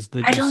is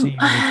that you see when you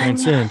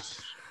transcend.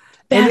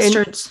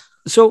 Bastards. And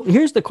so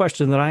here's the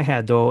question that I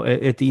had though.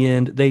 At the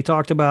end, they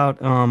talked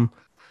about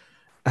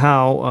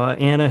how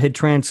Anna had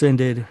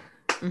transcended,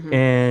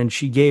 and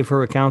she gave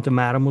her account to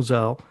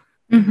Mademoiselle.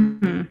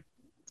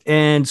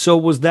 And so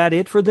was that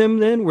it for them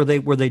then? Were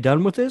they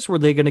done with this? Were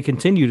they going to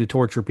continue to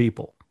torture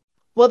people?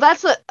 Well,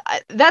 that's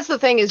the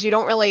thing, is you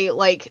don't really,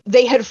 like,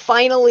 they had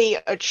finally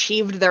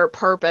achieved their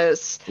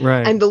purpose,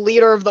 right? And the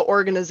leader of the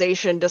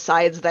organization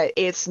decides that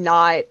it's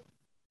not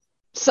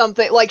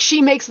something, like,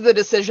 she makes the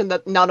decision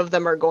that none of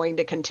them are going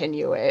to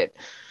continue it.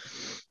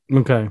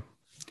 Okay.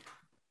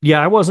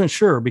 Yeah, I wasn't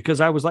sure, because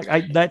I was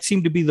like, that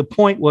seemed to be the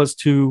point, was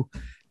to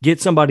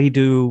get somebody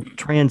to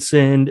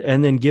transcend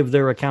and then give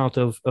their account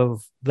of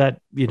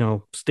that,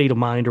 state of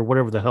mind or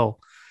whatever the hell.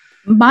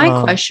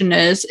 My question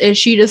is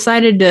she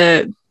decided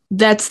to,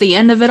 that's the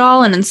end of it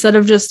all, and instead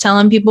of just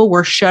telling people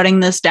we're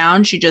shutting this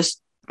down, she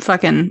just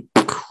fucking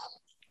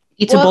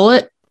eats a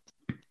bullet?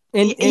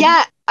 And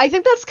yeah, I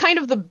think that's kind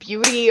of the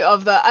beauty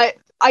of I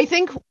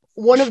think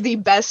one of the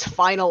best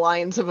final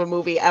lines of a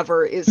movie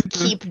ever is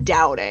keep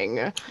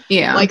doubting.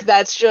 Yeah. Like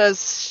that's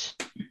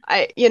just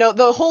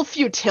the whole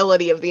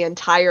futility of the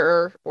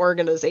entire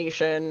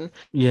organization.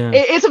 Yeah.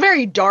 It's a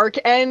very dark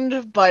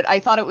end, but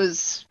I thought it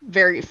was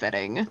very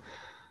fitting.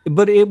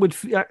 But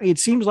it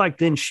seems like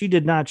then she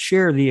did not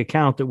share the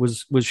account that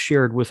was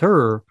shared with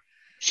her.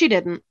 She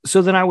didn't.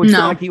 So then I would feel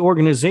like the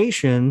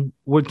organization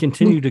would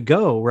continue to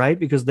go, right?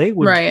 Because they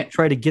would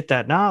try to get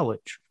that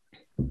knowledge.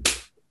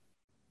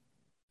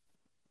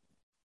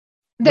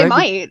 They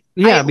might.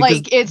 Yeah,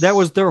 because that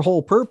was their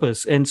whole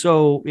purpose. And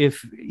so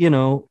if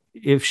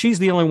she's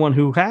the only one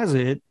who has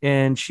it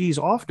and she's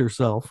offed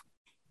herself,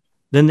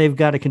 then they've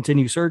got to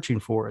continue searching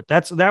for it.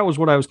 That was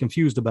what I was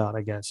confused about,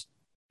 I guess.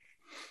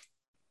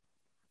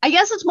 I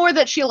guess it's more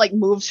that she like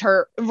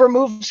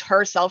removes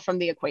herself from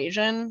the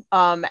equation,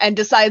 and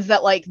decides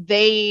that like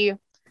they,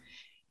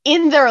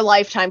 in their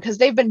lifetime, because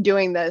they've been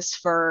doing this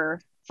for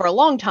a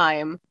long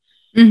time,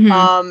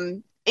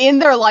 in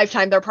their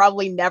lifetime, they're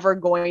probably never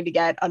going to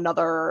get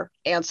another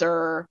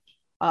answer,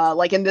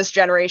 like in this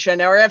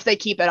generation, or if they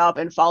keep it up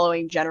in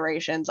following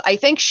generations. I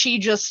think she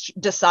just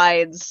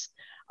decides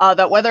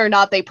that whether or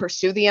not they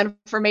pursue the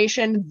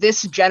information,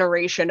 this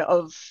generation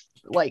of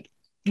like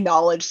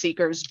knowledge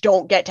seekers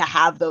don't get to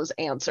have those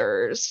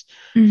answers.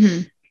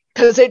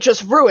 Because it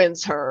just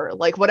ruins her.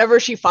 Like whatever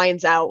she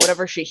finds out,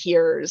 whatever she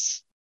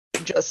hears,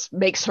 just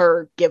makes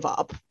her give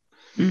up.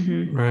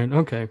 Right.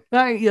 Okay.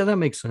 Yeah, that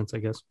makes sense, I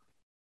guess.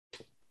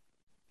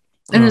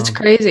 And it's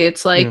crazy.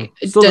 It's like,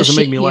 it still doesn't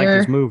make me like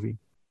this movie.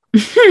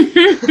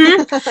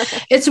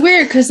 It's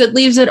weird because it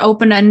leaves it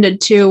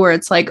open-ended too, where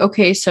it's like,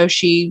 okay, so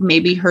she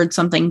maybe heard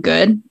something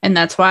good and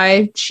that's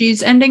why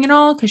she's ending it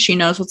all, because she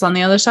knows what's on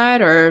the other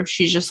side, or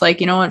she's just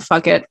like, you know what,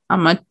 fuck it,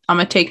 I'm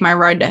gonna take my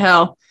ride to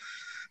hell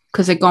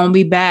because it's gonna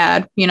be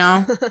bad, you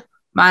know.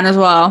 Might as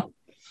well.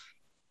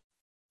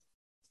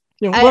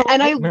 These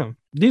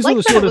are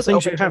the sort of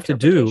things you have to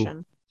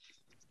do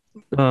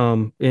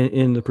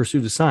in the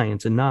pursuit of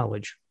science and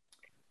knowledge.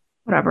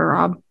 Whatever,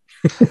 Rob.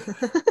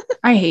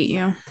 I hate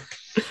you.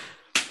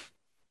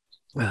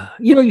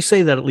 You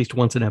say that at least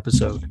once an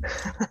episode.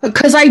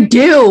 Because I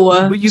do.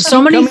 But you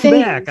so many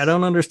things back. I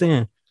don't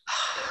understand.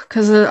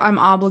 Because I'm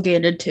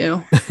obligated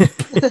to.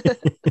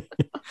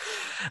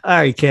 All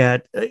right,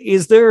 Kat.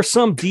 Is there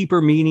some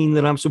deeper meaning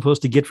that I'm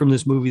supposed to get from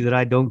this movie that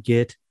I don't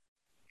get?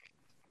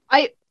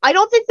 I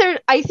don't think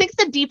I think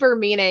the deeper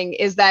meaning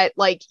is that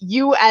like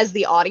you as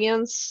the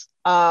audience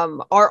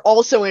are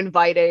also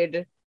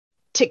invited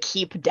to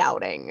keep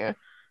doubting.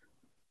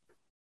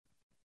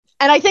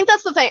 And I think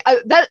that's the thing,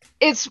 that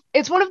it's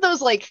one of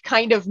those like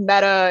kind of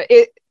meta,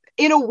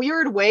 in a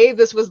weird way,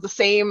 this was the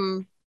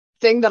same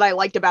thing that I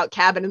liked about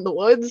Cabin in the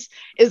Woods,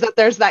 is that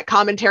there's that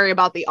commentary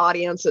about the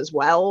audience as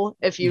well,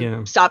 if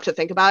you stop to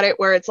think about it,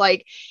 where it's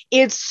like,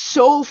 it's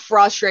so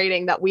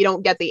frustrating that we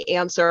don't get the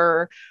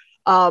answer,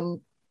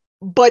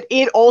 but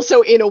it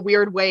also in a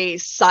weird way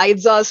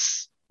sides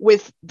us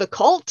with the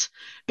cult,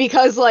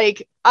 because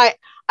like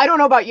I don't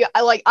know about you.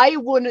 I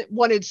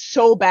wanted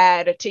so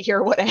bad to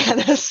hear what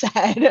Anna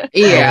said.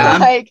 Yeah.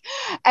 Like,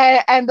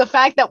 and the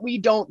fact that we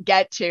don't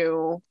get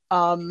to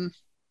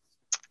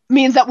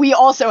means that we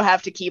also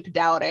have to keep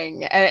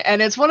doubting.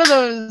 And it's one of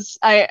those.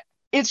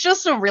 It's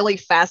just a really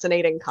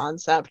fascinating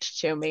concept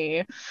to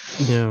me.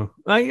 Yeah,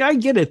 I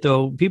get it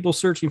though. People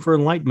searching for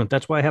enlightenment.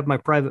 That's why I have my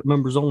private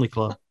members only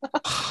club.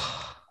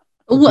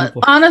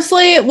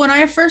 Honestly, when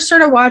I first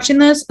started watching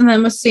this and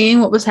then was seeing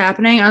what was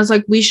happening, I was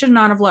like, we should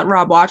not have let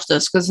Rob watch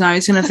this because now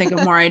he's going to think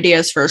of more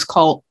ideas for his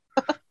cult.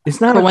 It's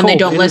not a when cult. They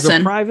don't listen. Is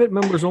a private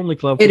members only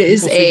club. It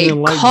is a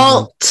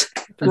cult,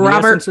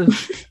 Robert. To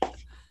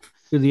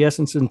the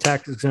essence and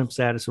tax exempt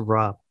status of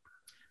Rob.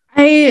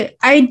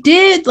 I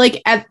did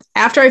like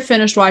after I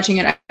finished watching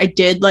it, I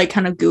did like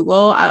kind of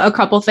Google a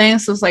couple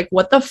things. I was like,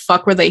 what the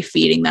fuck were they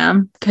feeding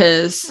them?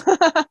 Because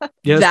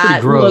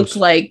that looked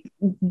like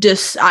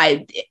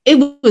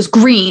it was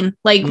green.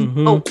 Like,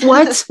 oh,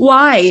 what?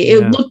 Why?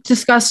 It looked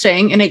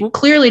disgusting and it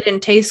clearly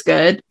didn't taste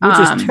good. Which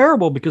is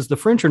terrible because the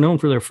French are known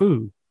for their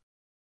food.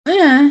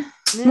 Yeah.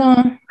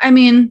 Well, I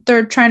mean,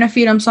 they're trying to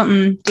feed them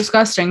something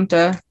disgusting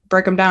to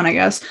break them down, I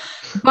guess.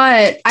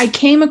 But I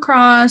came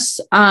across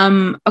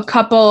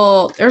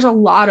there's a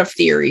lot of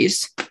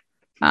theories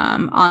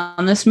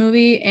on this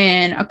movie,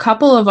 and a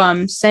couple of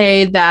them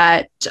say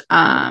that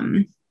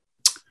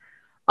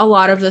a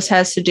lot of this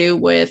has to do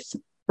with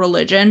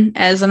religion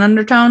as an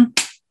undertone.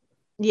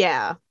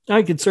 Yeah.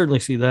 I could certainly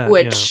see that.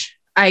 Which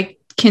I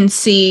can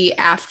see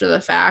after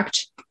the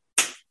fact.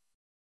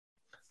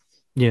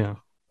 Yeah.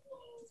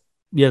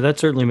 Yeah, that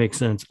certainly makes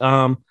sense.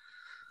 I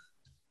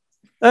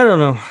don't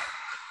know.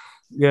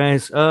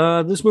 Guys,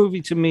 this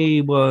movie to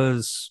me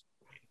was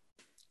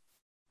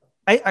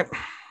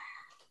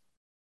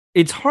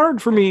it's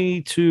hard for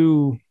me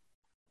to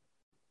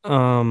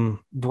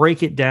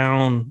break it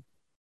down.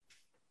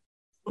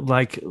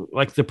 Like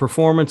the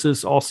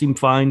performances all seem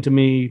fine to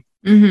me,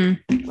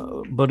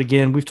 but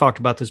again, we've talked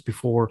about this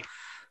before.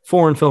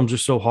 Foreign films are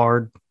so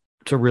hard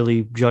to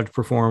really judge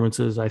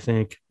performances, I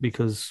think,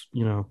 because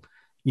you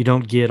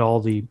don't get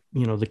all the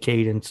the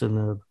cadence and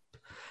the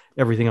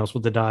everything else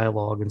with the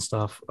dialogue and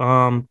stuff.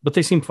 But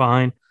they seem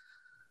fine.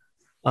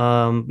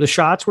 The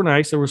shots were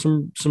nice. There were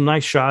some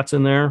nice shots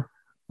in there.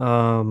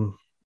 I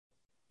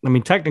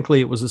mean, technically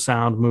it was a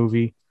sound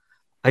movie.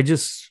 I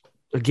just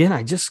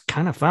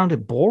kind of found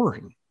it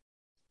boring.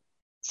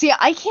 See,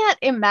 I can't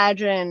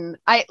imagine.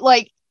 I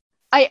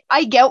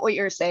get what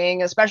you're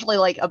saying, especially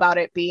like about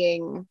it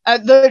being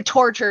the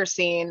torture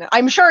scene.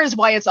 I'm sure is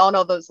why it's on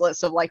all those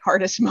lists of like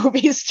hardest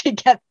movies to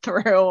get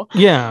through.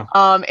 Yeah.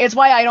 It's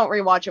why I don't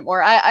rewatch it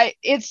more.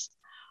 It's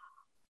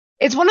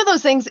one of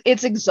those things.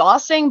 It's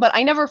exhausting, but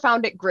I never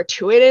found it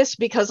gratuitous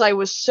because there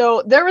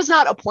was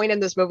not a point in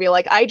this movie.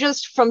 Like I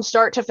just from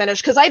start to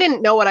finish, because I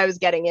didn't know what I was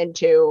getting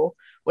into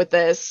with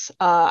this.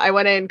 I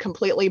went in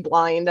completely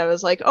blind. I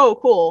was like, oh,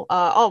 cool.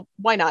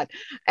 Why not?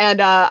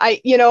 And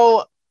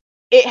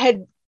it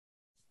had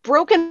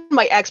broken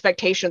my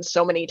expectations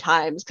so many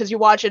times because you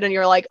watch it and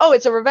you're like, oh,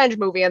 it's a revenge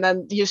movie. And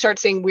then you start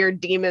seeing weird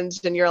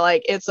demons and you're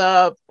like, it's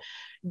a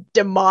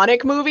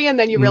demonic movie, and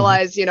then you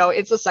realize, you know,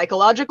 it's a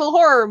psychological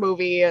horror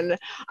movie, and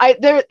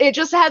it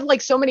just had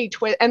like so many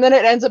twists, and then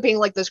it ends up being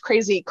like this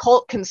crazy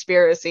cult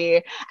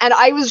conspiracy. And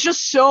I was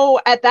just so,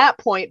 at that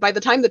point, by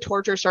the time the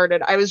torture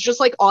started, I was just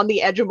like on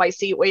the edge of my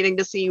seat waiting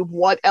to see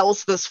what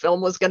else this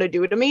film was going to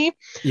do to me.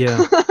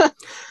 Yeah.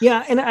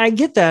 Yeah, and I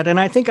get that, and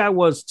I think I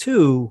was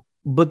too,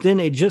 but then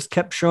it just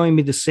kept showing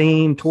me the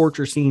same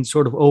torture scene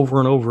sort of over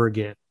and over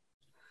again,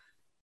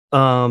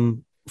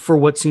 for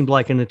what seemed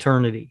like an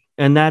eternity.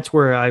 And that's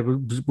where I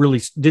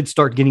really did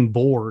start getting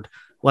bored.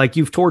 Like,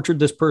 you've tortured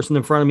this person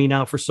in front of me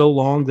now for so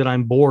long that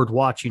I'm bored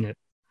watching it.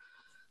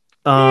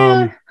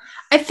 I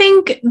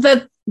think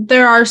that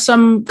there are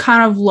some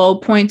kind of low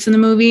points in the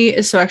movie,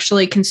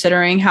 especially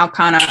considering how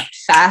kind of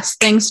fast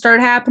things start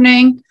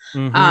happening.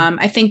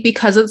 I think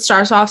because it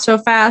starts off so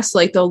fast,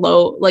 like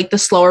the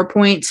slower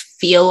points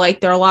feel like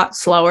they're a lot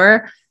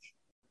slower,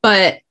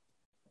 but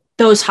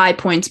those high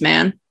points,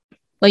 man,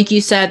 like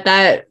you said,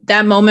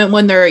 that moment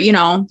when they're, you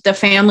know, the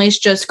family's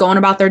just going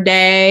about their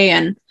day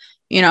and,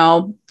 you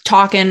know,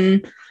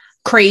 talking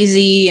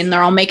crazy, and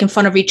they're all making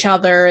fun of each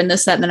other and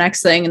this, that, and the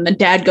next thing. And the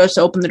dad goes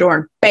to open the door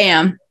and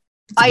bam,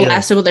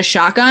 blasted with a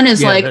shotgun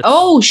is like,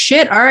 oh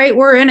shit. All right,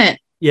 we're in it.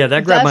 Yeah,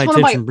 that grabbed my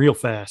attention real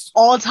fast.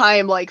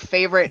 All-time like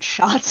favorite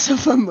shots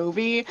of a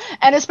movie,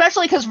 and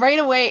especially because right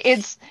away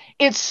it's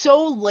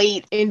so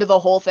late into the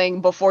whole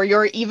thing before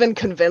you're even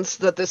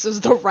convinced that this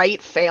is the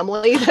right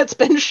family that's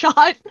been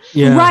shot.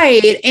 Yeah.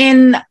 Right,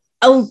 and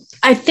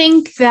I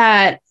think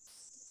that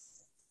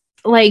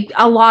like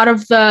a lot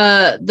of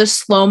the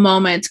slow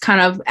moments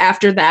kind of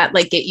after that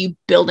like get you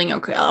building.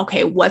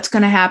 Okay, what's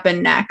going to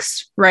happen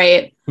next,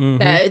 right?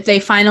 That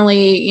they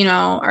finally, you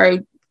know, are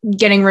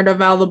getting rid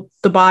of all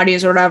the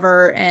bodies or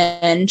whatever,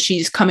 and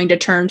she's coming to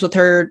terms with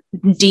her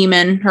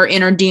demon, her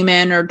inner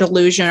demon or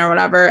delusion or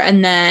whatever,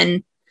 and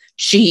then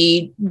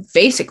she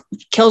basically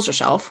kills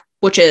herself,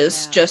 which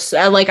is just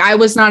like, I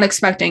was not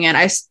expecting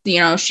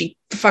it. She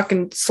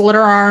fucking slit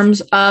her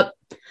arms up,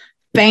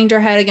 banged her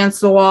head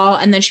against the wall,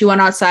 and then she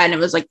went outside and it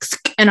was like,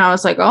 and I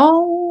was like,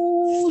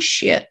 oh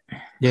shit.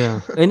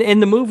 Yeah.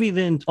 And the movie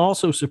then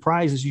also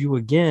surprises you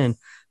again,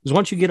 because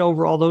once you get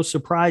over all those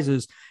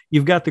surprises,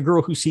 you've got the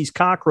girl who sees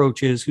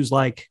cockroaches, who's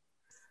like,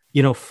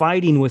 you know,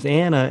 fighting with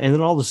Anna, and then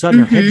all of a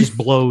sudden her head just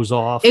blows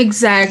off.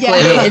 Exactly.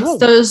 Yeah.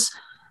 It's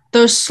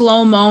those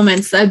slow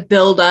moments that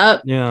build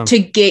up to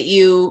get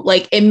you,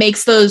 like, it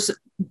makes those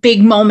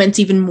big moments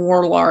even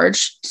more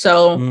large.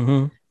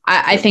 So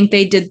I think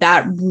they did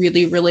that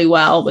really, really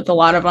well with a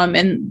lot of them.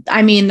 And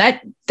I mean,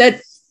 that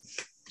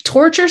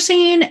torture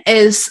scene,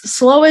 as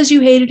slow as you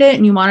hated it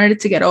and you wanted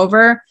it to get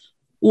over,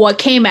 what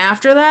came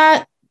after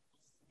that,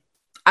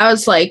 I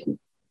was like,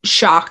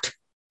 shocked.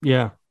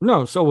 Yeah,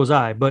 no, so was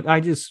I, but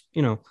I just,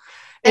 you know,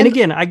 and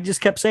again, I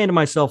just kept saying to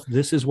myself,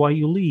 this is why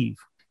you leave.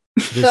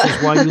 This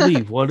is why you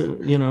leave. What,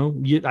 you know,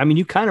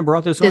 you kind of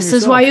brought this on yourself.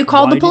 Is why you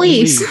called the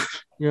police.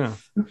 Yeah.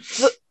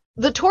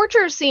 The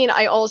torture scene,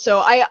 I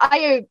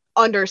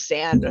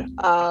understand.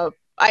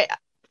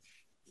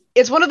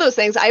 It's one of those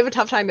things, I have a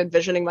tough time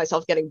envisioning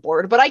myself getting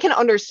bored, but I can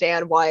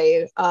understand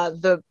why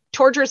the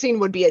torture scene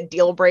would be a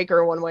deal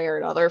breaker one way or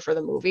another for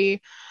the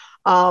movie.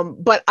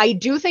 But I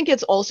do think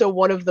it's also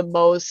one of the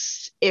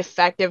most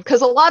effective,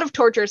 because a lot of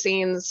torture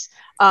scenes,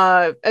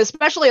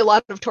 especially a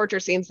lot of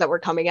torture scenes that were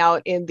coming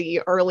out in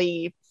the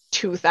early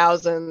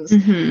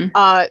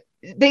 2000s,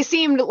 they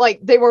seemed like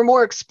they were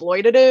more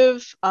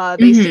exploitative.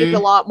 They seemed a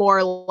lot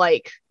more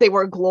like they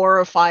were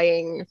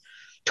glorifying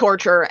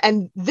torture,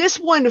 and this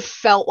one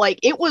felt like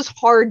it was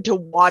hard to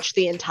watch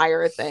the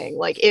entire thing.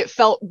 Like, it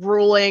felt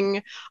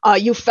grueling.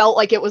 You felt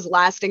like it was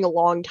lasting a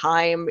long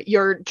time.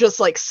 You're just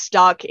like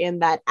stuck in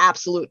that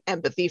absolute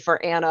empathy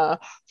for Anna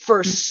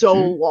for so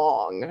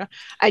long,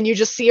 and you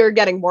just see her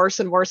getting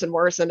worse and worse and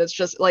worse, and it's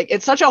just like,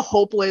 it's such a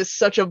hopeless,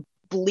 such a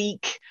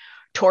bleak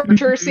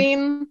torture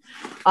scene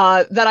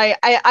that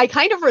I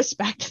kind of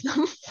respect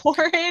them for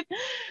it,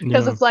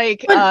 because it's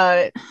like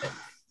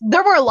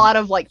there were a lot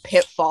of like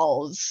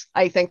pitfalls,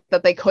 I think,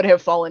 that they could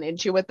have fallen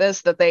into with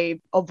this that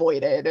they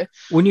avoided.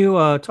 When you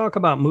talk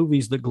about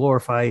movies that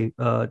glorify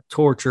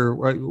torture,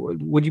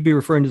 would you be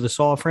referring to the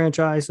Saw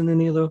franchise in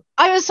any of those?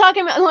 I was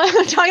talking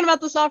about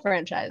the Saw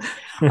franchise.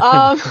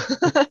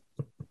 I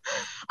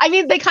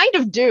mean, they kind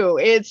of do.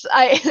 It's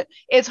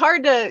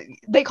hard to,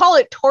 they call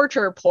it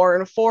torture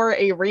porn for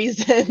a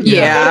reason.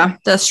 Yeah,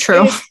 that's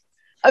true.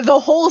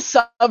 The whole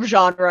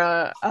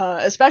subgenre,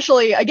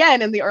 especially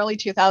again in the early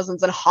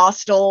 2000s, and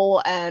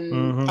Hostel,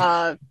 and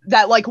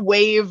that like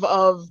wave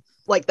of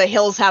like the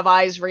Hills Have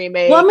Eyes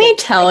remake. Let me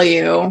tell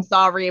you,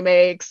 Saw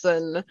remakes.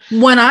 And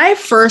when I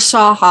first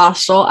saw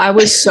Hostel, I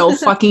was so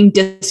fucking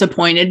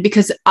disappointed,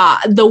 because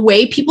the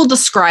way people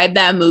described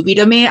that movie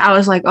to me, I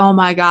was like, oh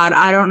my God,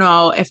 I don't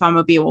know if I'm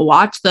gonna be able to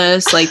watch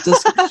this, like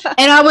this.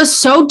 And I was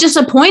so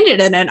disappointed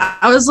in it.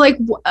 I was like,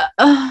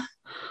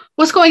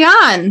 what's going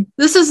on?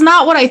 This is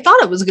not what I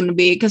thought it was going to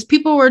be, because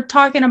people were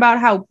talking about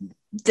how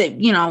they,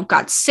 you know,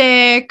 got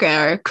sick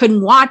or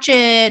couldn't watch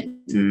it.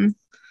 And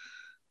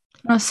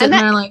I was sitting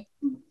there like,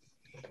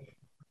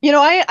 You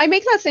know, I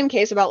make that same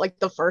case about like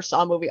the first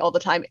Saw movie all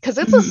the time because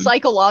it's a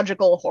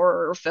psychological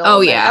horror film.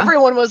 Oh, yeah.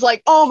 Everyone was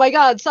like, "Oh my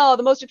God, Saw,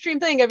 the most extreme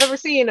thing I've ever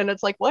seen," and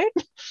it's like, what?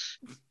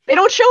 They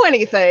don't show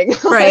anything,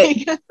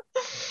 right? Like,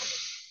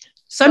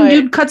 some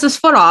dude cuts his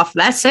foot off.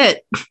 That's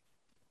it.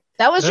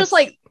 That was just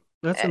like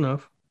that's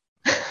enough.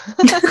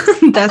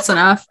 That's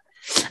enough.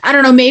 I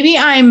don't know. Maybe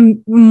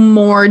I'm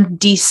more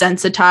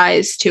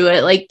desensitized to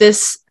it. Like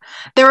this.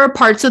 There were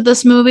parts of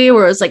this movie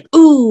where it was like,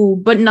 ooh,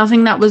 but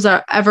nothing that was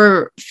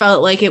ever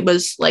felt like it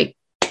was like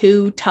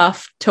too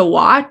tough to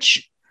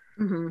watch.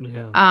 Mm-hmm.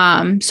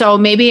 Yeah. So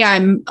maybe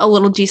I'm a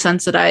little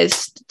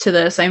desensitized to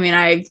this. I mean,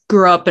 I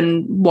grew up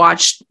and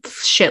watched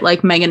shit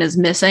like Megan is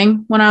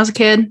Missing when I was a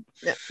kid.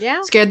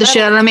 Yeah. Scared the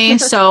shit out of me.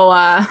 So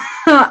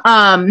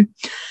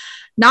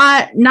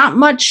not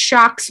much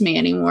shocks me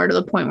anymore to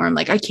the point where I'm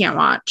like, I can't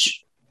watch.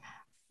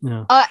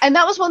 Yeah. And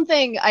that was one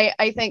thing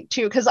I think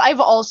too, because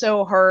I've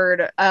also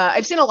heard,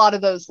 I've seen a lot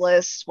of those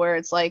lists where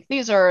it's like,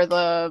 these are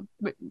the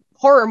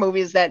horror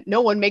movies that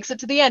no one makes it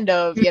to the end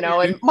of, you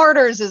know, and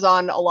Martyrs is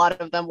on a lot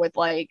of them with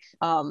like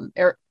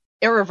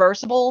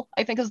Irreversible,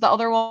 I think is the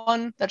other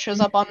one that shows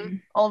up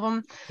on all of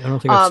them. I don't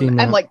think I've seen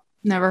that. And like,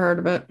 never heard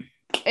of it.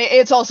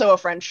 It's also a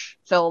French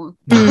film.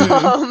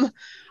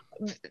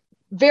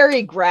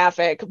 Very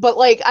graphic, but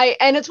like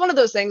and it's one of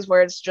those things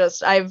where it's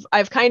just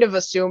I've kind of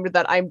assumed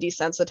that I'm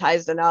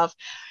desensitized enough,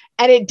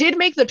 and it did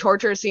make the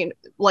torture scene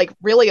like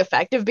really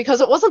effective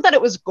because it wasn't that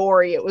it was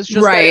gory, it was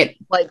just right,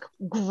 like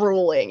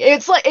grueling.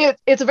 It's like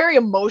it's a very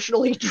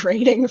emotionally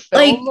draining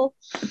film.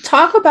 Like,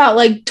 talk about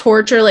like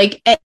torture.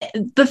 Like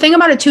the thing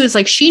about it too is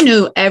like she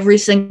knew every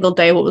single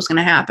day what was going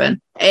to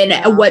happen and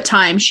at what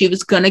time she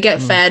was going to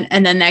get fed,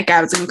 and then that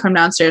guy was going to come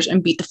downstairs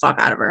and beat the fuck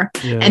out of her,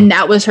 and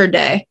that was her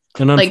day.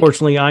 And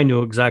unfortunately, I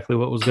knew exactly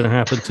what was going to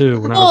happen too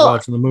when I was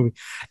watching the movie.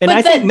 And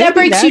I think that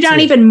breaks you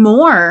down even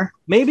more.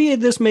 Maybe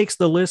this makes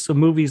the list of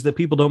movies that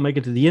people don't make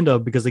it to the end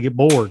of because they get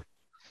bored.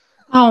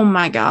 Oh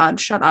my God!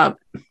 Shut up.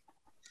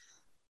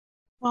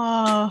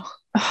 Why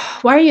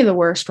are you the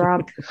worst,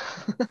 Rob?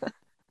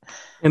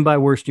 And by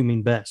worst, you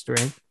mean best,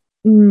 right?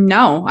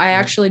 No, I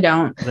actually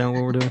don't. Is that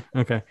what we're doing?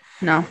 Okay.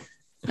 No,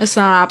 it's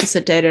not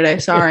opposite day today.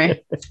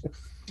 Sorry.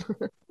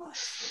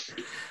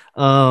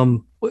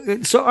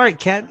 So all right,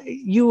 Kat,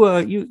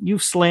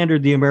 you've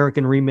slandered the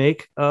American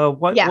remake.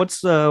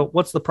 What's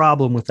the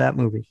problem with that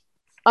movie?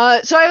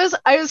 So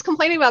I was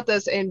complaining about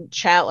this in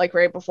chat like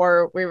right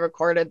before we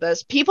recorded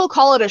this. People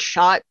call it a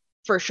shot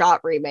for shot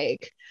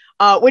remake,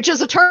 which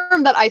is a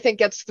term that I think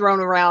gets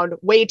thrown around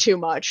way too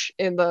much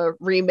in the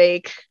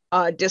remake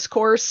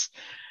discourse.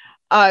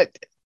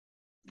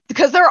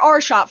 Because there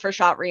are shot for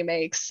shot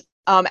remakes.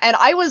 And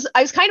I was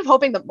kind of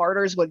hoping that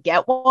Martyrs would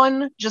get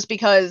one just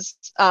because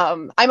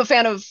I'm a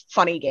fan of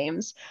Funny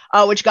Games,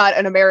 which got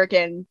an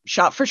American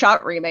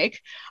shot-for-shot remake.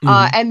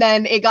 And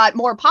then it got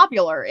more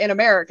popular in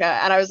America.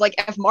 And I was like,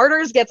 if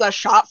Martyrs gets a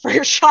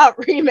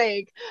shot-for-shot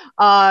remake,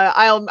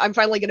 I'm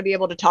finally going to be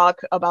able to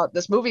talk about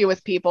this movie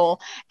with people.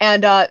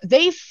 And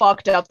they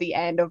fucked up the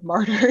end of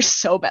Martyrs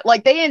so bad.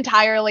 Like they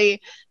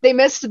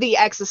missed the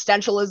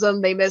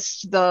existentialism. They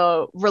missed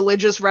the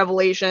religious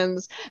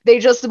revelations. They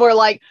just were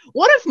like,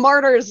 what if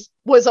Martyrs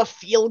was a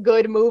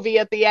feel-good movie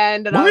at the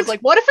end? And I was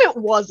like, what if it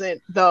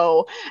wasn't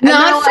though? And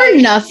not for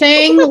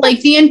nothing. Like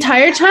the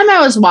entire time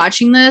I was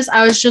watching this,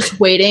 I was just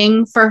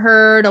waiting for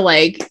her to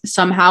like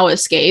somehow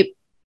escape.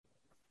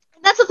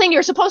 That's the thing,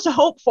 you're supposed to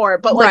hope for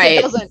it, but like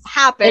it doesn't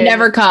happen. It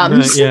never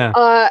comes.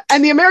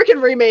 And the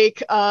American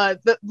remake,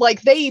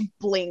 they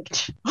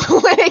blinked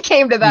when it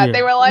came to that.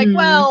 They were like,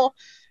 well,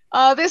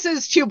 this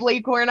is too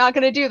bleak, we're not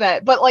going to do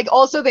that. But like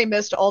also they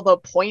missed all the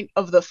point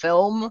of the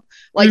film.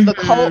 Like the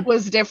cult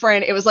was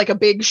different. It was like a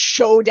big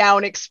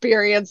showdown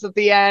experience at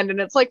the end, and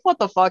it's like, what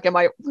the fuck am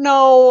I?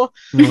 No.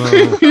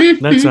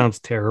 That sounds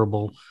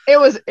terrible. It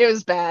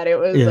was bad. It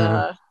was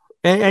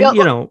and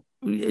you know,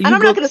 and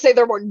I'm not going to say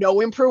there were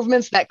no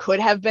improvements that could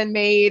have been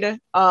made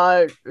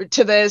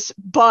to this,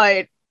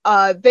 but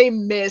they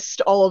missed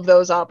all of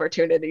those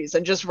opportunities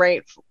and just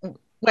went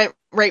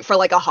right for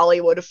like a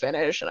Hollywood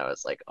finish. And I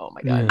was like, oh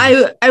my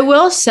God. I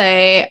will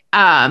say,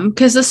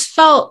 because this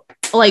felt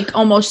like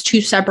almost two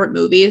separate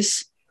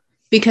movies,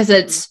 because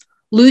it's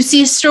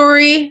Lucy's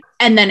story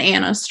and then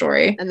Anna's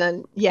story. And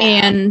then,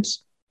 And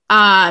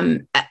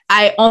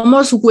I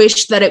almost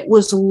wish that it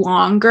was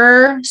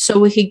longer so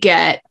we could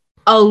get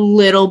a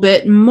little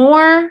bit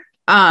more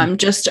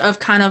just of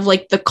kind of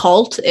like the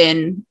cult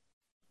and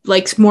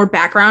like more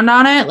background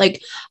on it.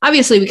 Like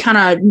obviously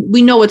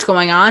we know what's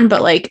going on,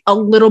 but like a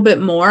little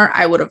bit more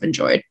I would have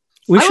enjoyed.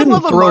 We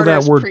shouldn't throw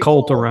that word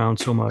cult around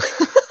so much.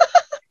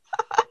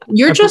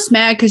 You're just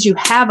mad because you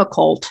have a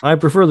cult. I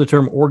prefer the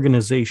term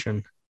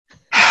organization.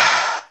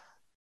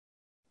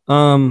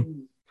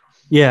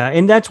 Yeah,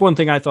 and that's one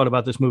thing I thought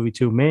about this movie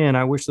too. Man,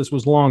 I wish this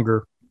was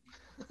longer.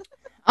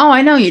 Oh,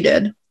 I know you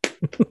did.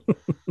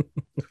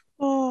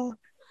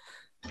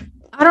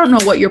 I don't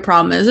know what your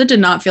problem is. It did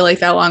not feel like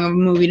that long of a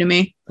movie to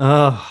me.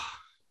 Yeah,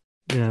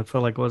 it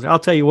felt like it was. I'll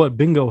tell you what,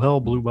 Bingo Hell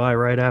blew by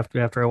right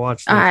after I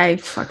watched it. I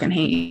fucking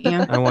hate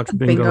you. I watched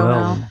Bingo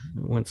Hell.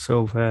 It went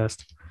so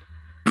fast.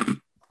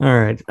 All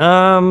right.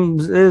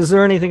 Is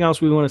there anything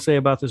else we want to say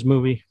about this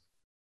movie?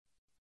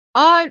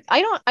 I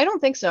don't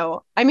think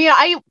so. I mean,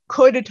 I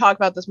could talk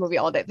about this movie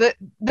all day.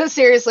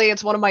 Seriously,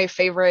 it's one of my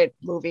favorite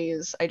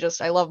movies.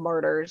 I love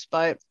murders,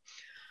 but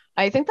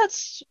I think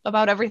that's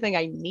about everything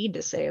I need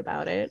to say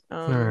about it.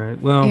 All right.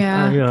 Well,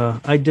 Yeah.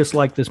 I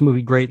dislike this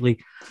movie greatly.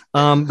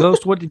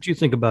 Ghost, what did you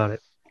think about it?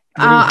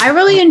 I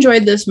really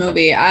enjoyed this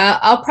movie.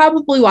 I'll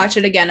probably watch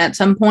it again at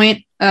some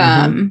point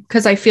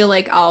because I feel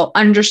like I'll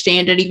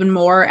understand it even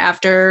more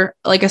after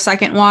like a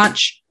second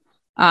watch.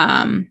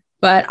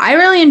 But I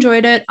really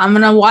enjoyed it. I'm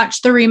gonna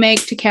watch the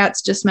remake to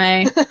Cat's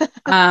Dismay,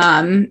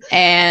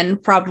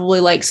 and probably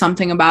like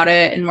something about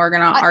it, and we're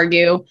gonna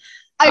argue.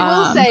 I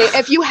will say,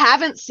 if you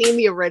haven't seen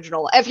the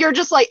original, if you're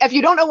just like, if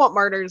you don't know what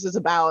Murders is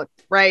about,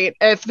 right?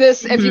 If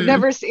you've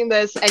never seen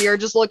this and you're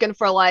just looking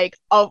for like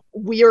a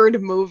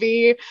weird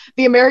movie,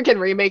 the American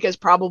remake is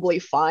probably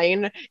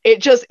fine.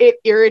 It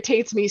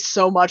irritates me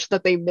so much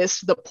that they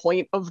missed the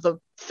point of the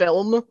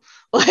film.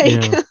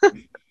 Like,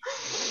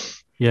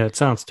 yeah, it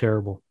sounds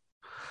terrible.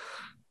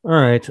 All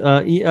right.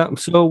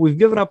 So we've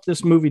given up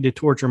this movie to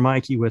torture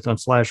Mikey with on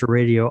Slasher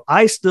Radio.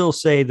 I still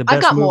say the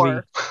best movie.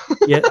 More.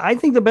 Yeah, I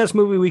think the best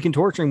movie we can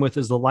torture him with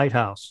is The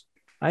Lighthouse.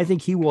 I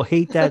think he will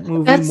hate that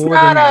movie more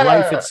than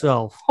life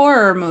itself.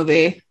 Horror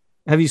movie.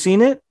 Have you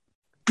seen it?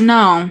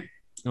 No.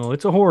 No,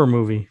 it's a horror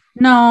movie.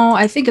 No,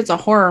 I think it's a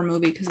horror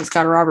movie because it's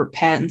got Robert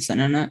Pattinson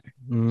in it.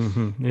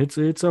 Mm-hmm.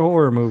 It's a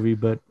horror movie,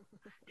 but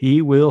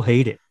he will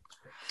hate it.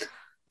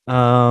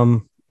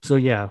 So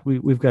yeah,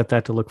 we've got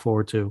that to look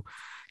forward to.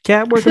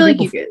 Kat, I feel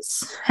like you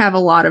guys have a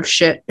lot of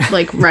shit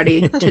like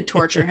ready to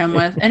torture him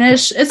with, and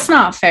it's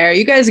not fair.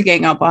 You guys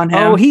gang up on him.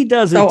 Oh, he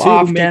does it so too,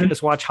 often. Making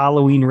us watch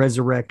Halloween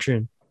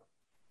Resurrection.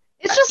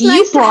 It's just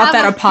you brought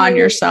that upon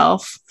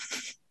yourself.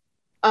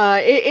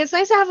 It's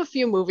nice to have a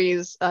few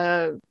movies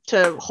to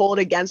hold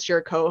against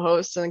your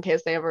co-hosts in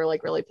case they ever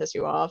like really piss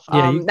you off.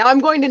 Now I'm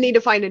going to need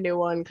to find a new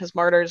one because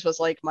Martyrs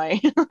was like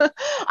my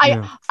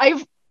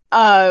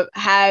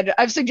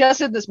I've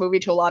suggested this movie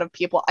to a lot of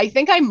people. I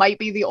think I might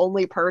be the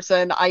only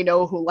person I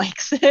know who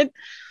likes it.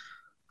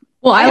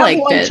 Well, I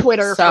liked one it,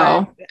 Twitter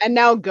so. friend, and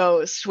now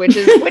Ghost, which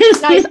is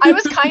nice. I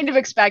was kind of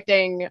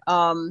expecting.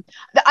 I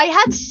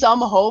had some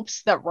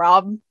hopes that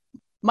Rob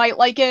might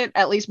like it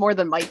at least more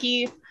than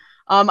Mikey.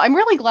 I'm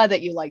really glad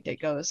that you liked it,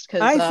 Ghost.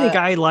 Because I think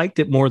I liked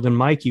it more than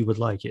Mikey would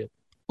like it.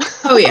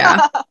 Oh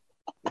yeah.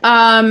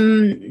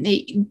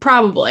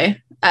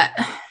 Probably.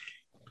 I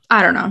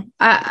don't know.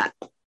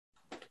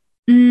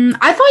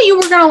 I thought you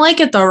were gonna like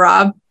it though,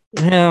 Rob.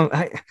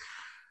 Yeah,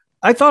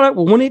 I thought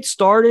when it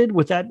started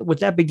with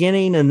that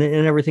beginning and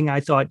everything, I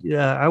thought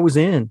I was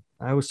in.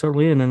 I was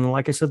totally in. And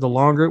like I said, the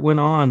longer it went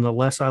on, the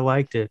less I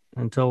liked it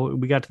until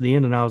we got to the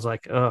end, and I was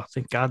like, oh,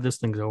 thank God this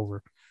thing's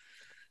over.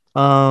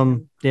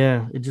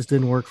 Yeah, it just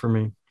didn't work for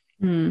me.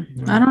 Yeah.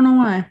 I don't know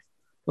why.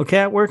 Well,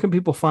 Kat, where can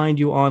people find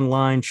you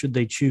online should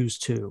they choose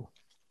to?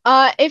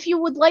 If you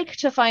would like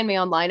to find me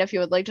online, if you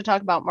would like to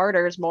talk about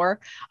Martyrs more,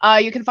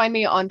 you can find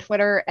me on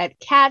Twitter at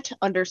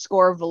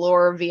cat_velour,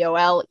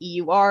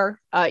 VOLEUR.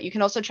 You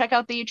can also check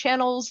out the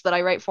channels that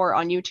I write for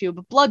on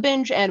YouTube, Blood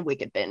Binge and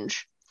Wicked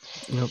Binge.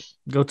 Yep.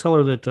 Go tell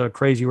her that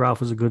Crazy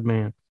Ralph is a good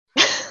man.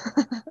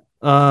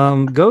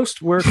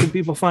 Ghost, where can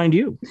people find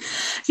you?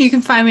 You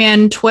can find me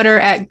on Twitter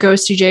at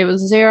GhostDJ with a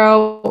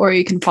 0, or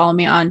you can follow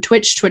me on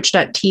Twitch,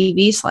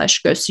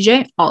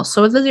 twitch.tv/GhostDJ,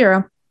 also with a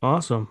 0.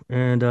 Awesome.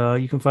 And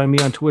you can find me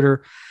on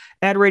Twitter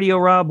at Radio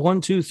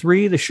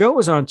Rob123. The show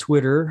is on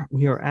Twitter.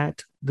 We are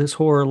at This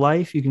Horror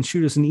Life. You can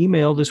shoot us an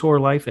email,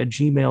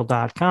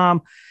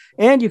 thishorrorlife@gmail.com.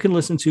 And you can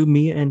listen to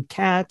me and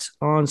Kat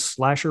on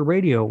Slasher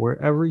Radio,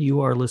 wherever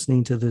you are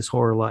listening to This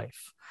Horror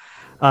Life.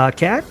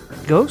 Kat,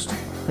 Ghost,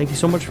 thank you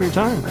so much for your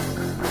time.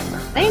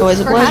 Thanks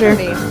Always a for pleasure.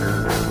 having me.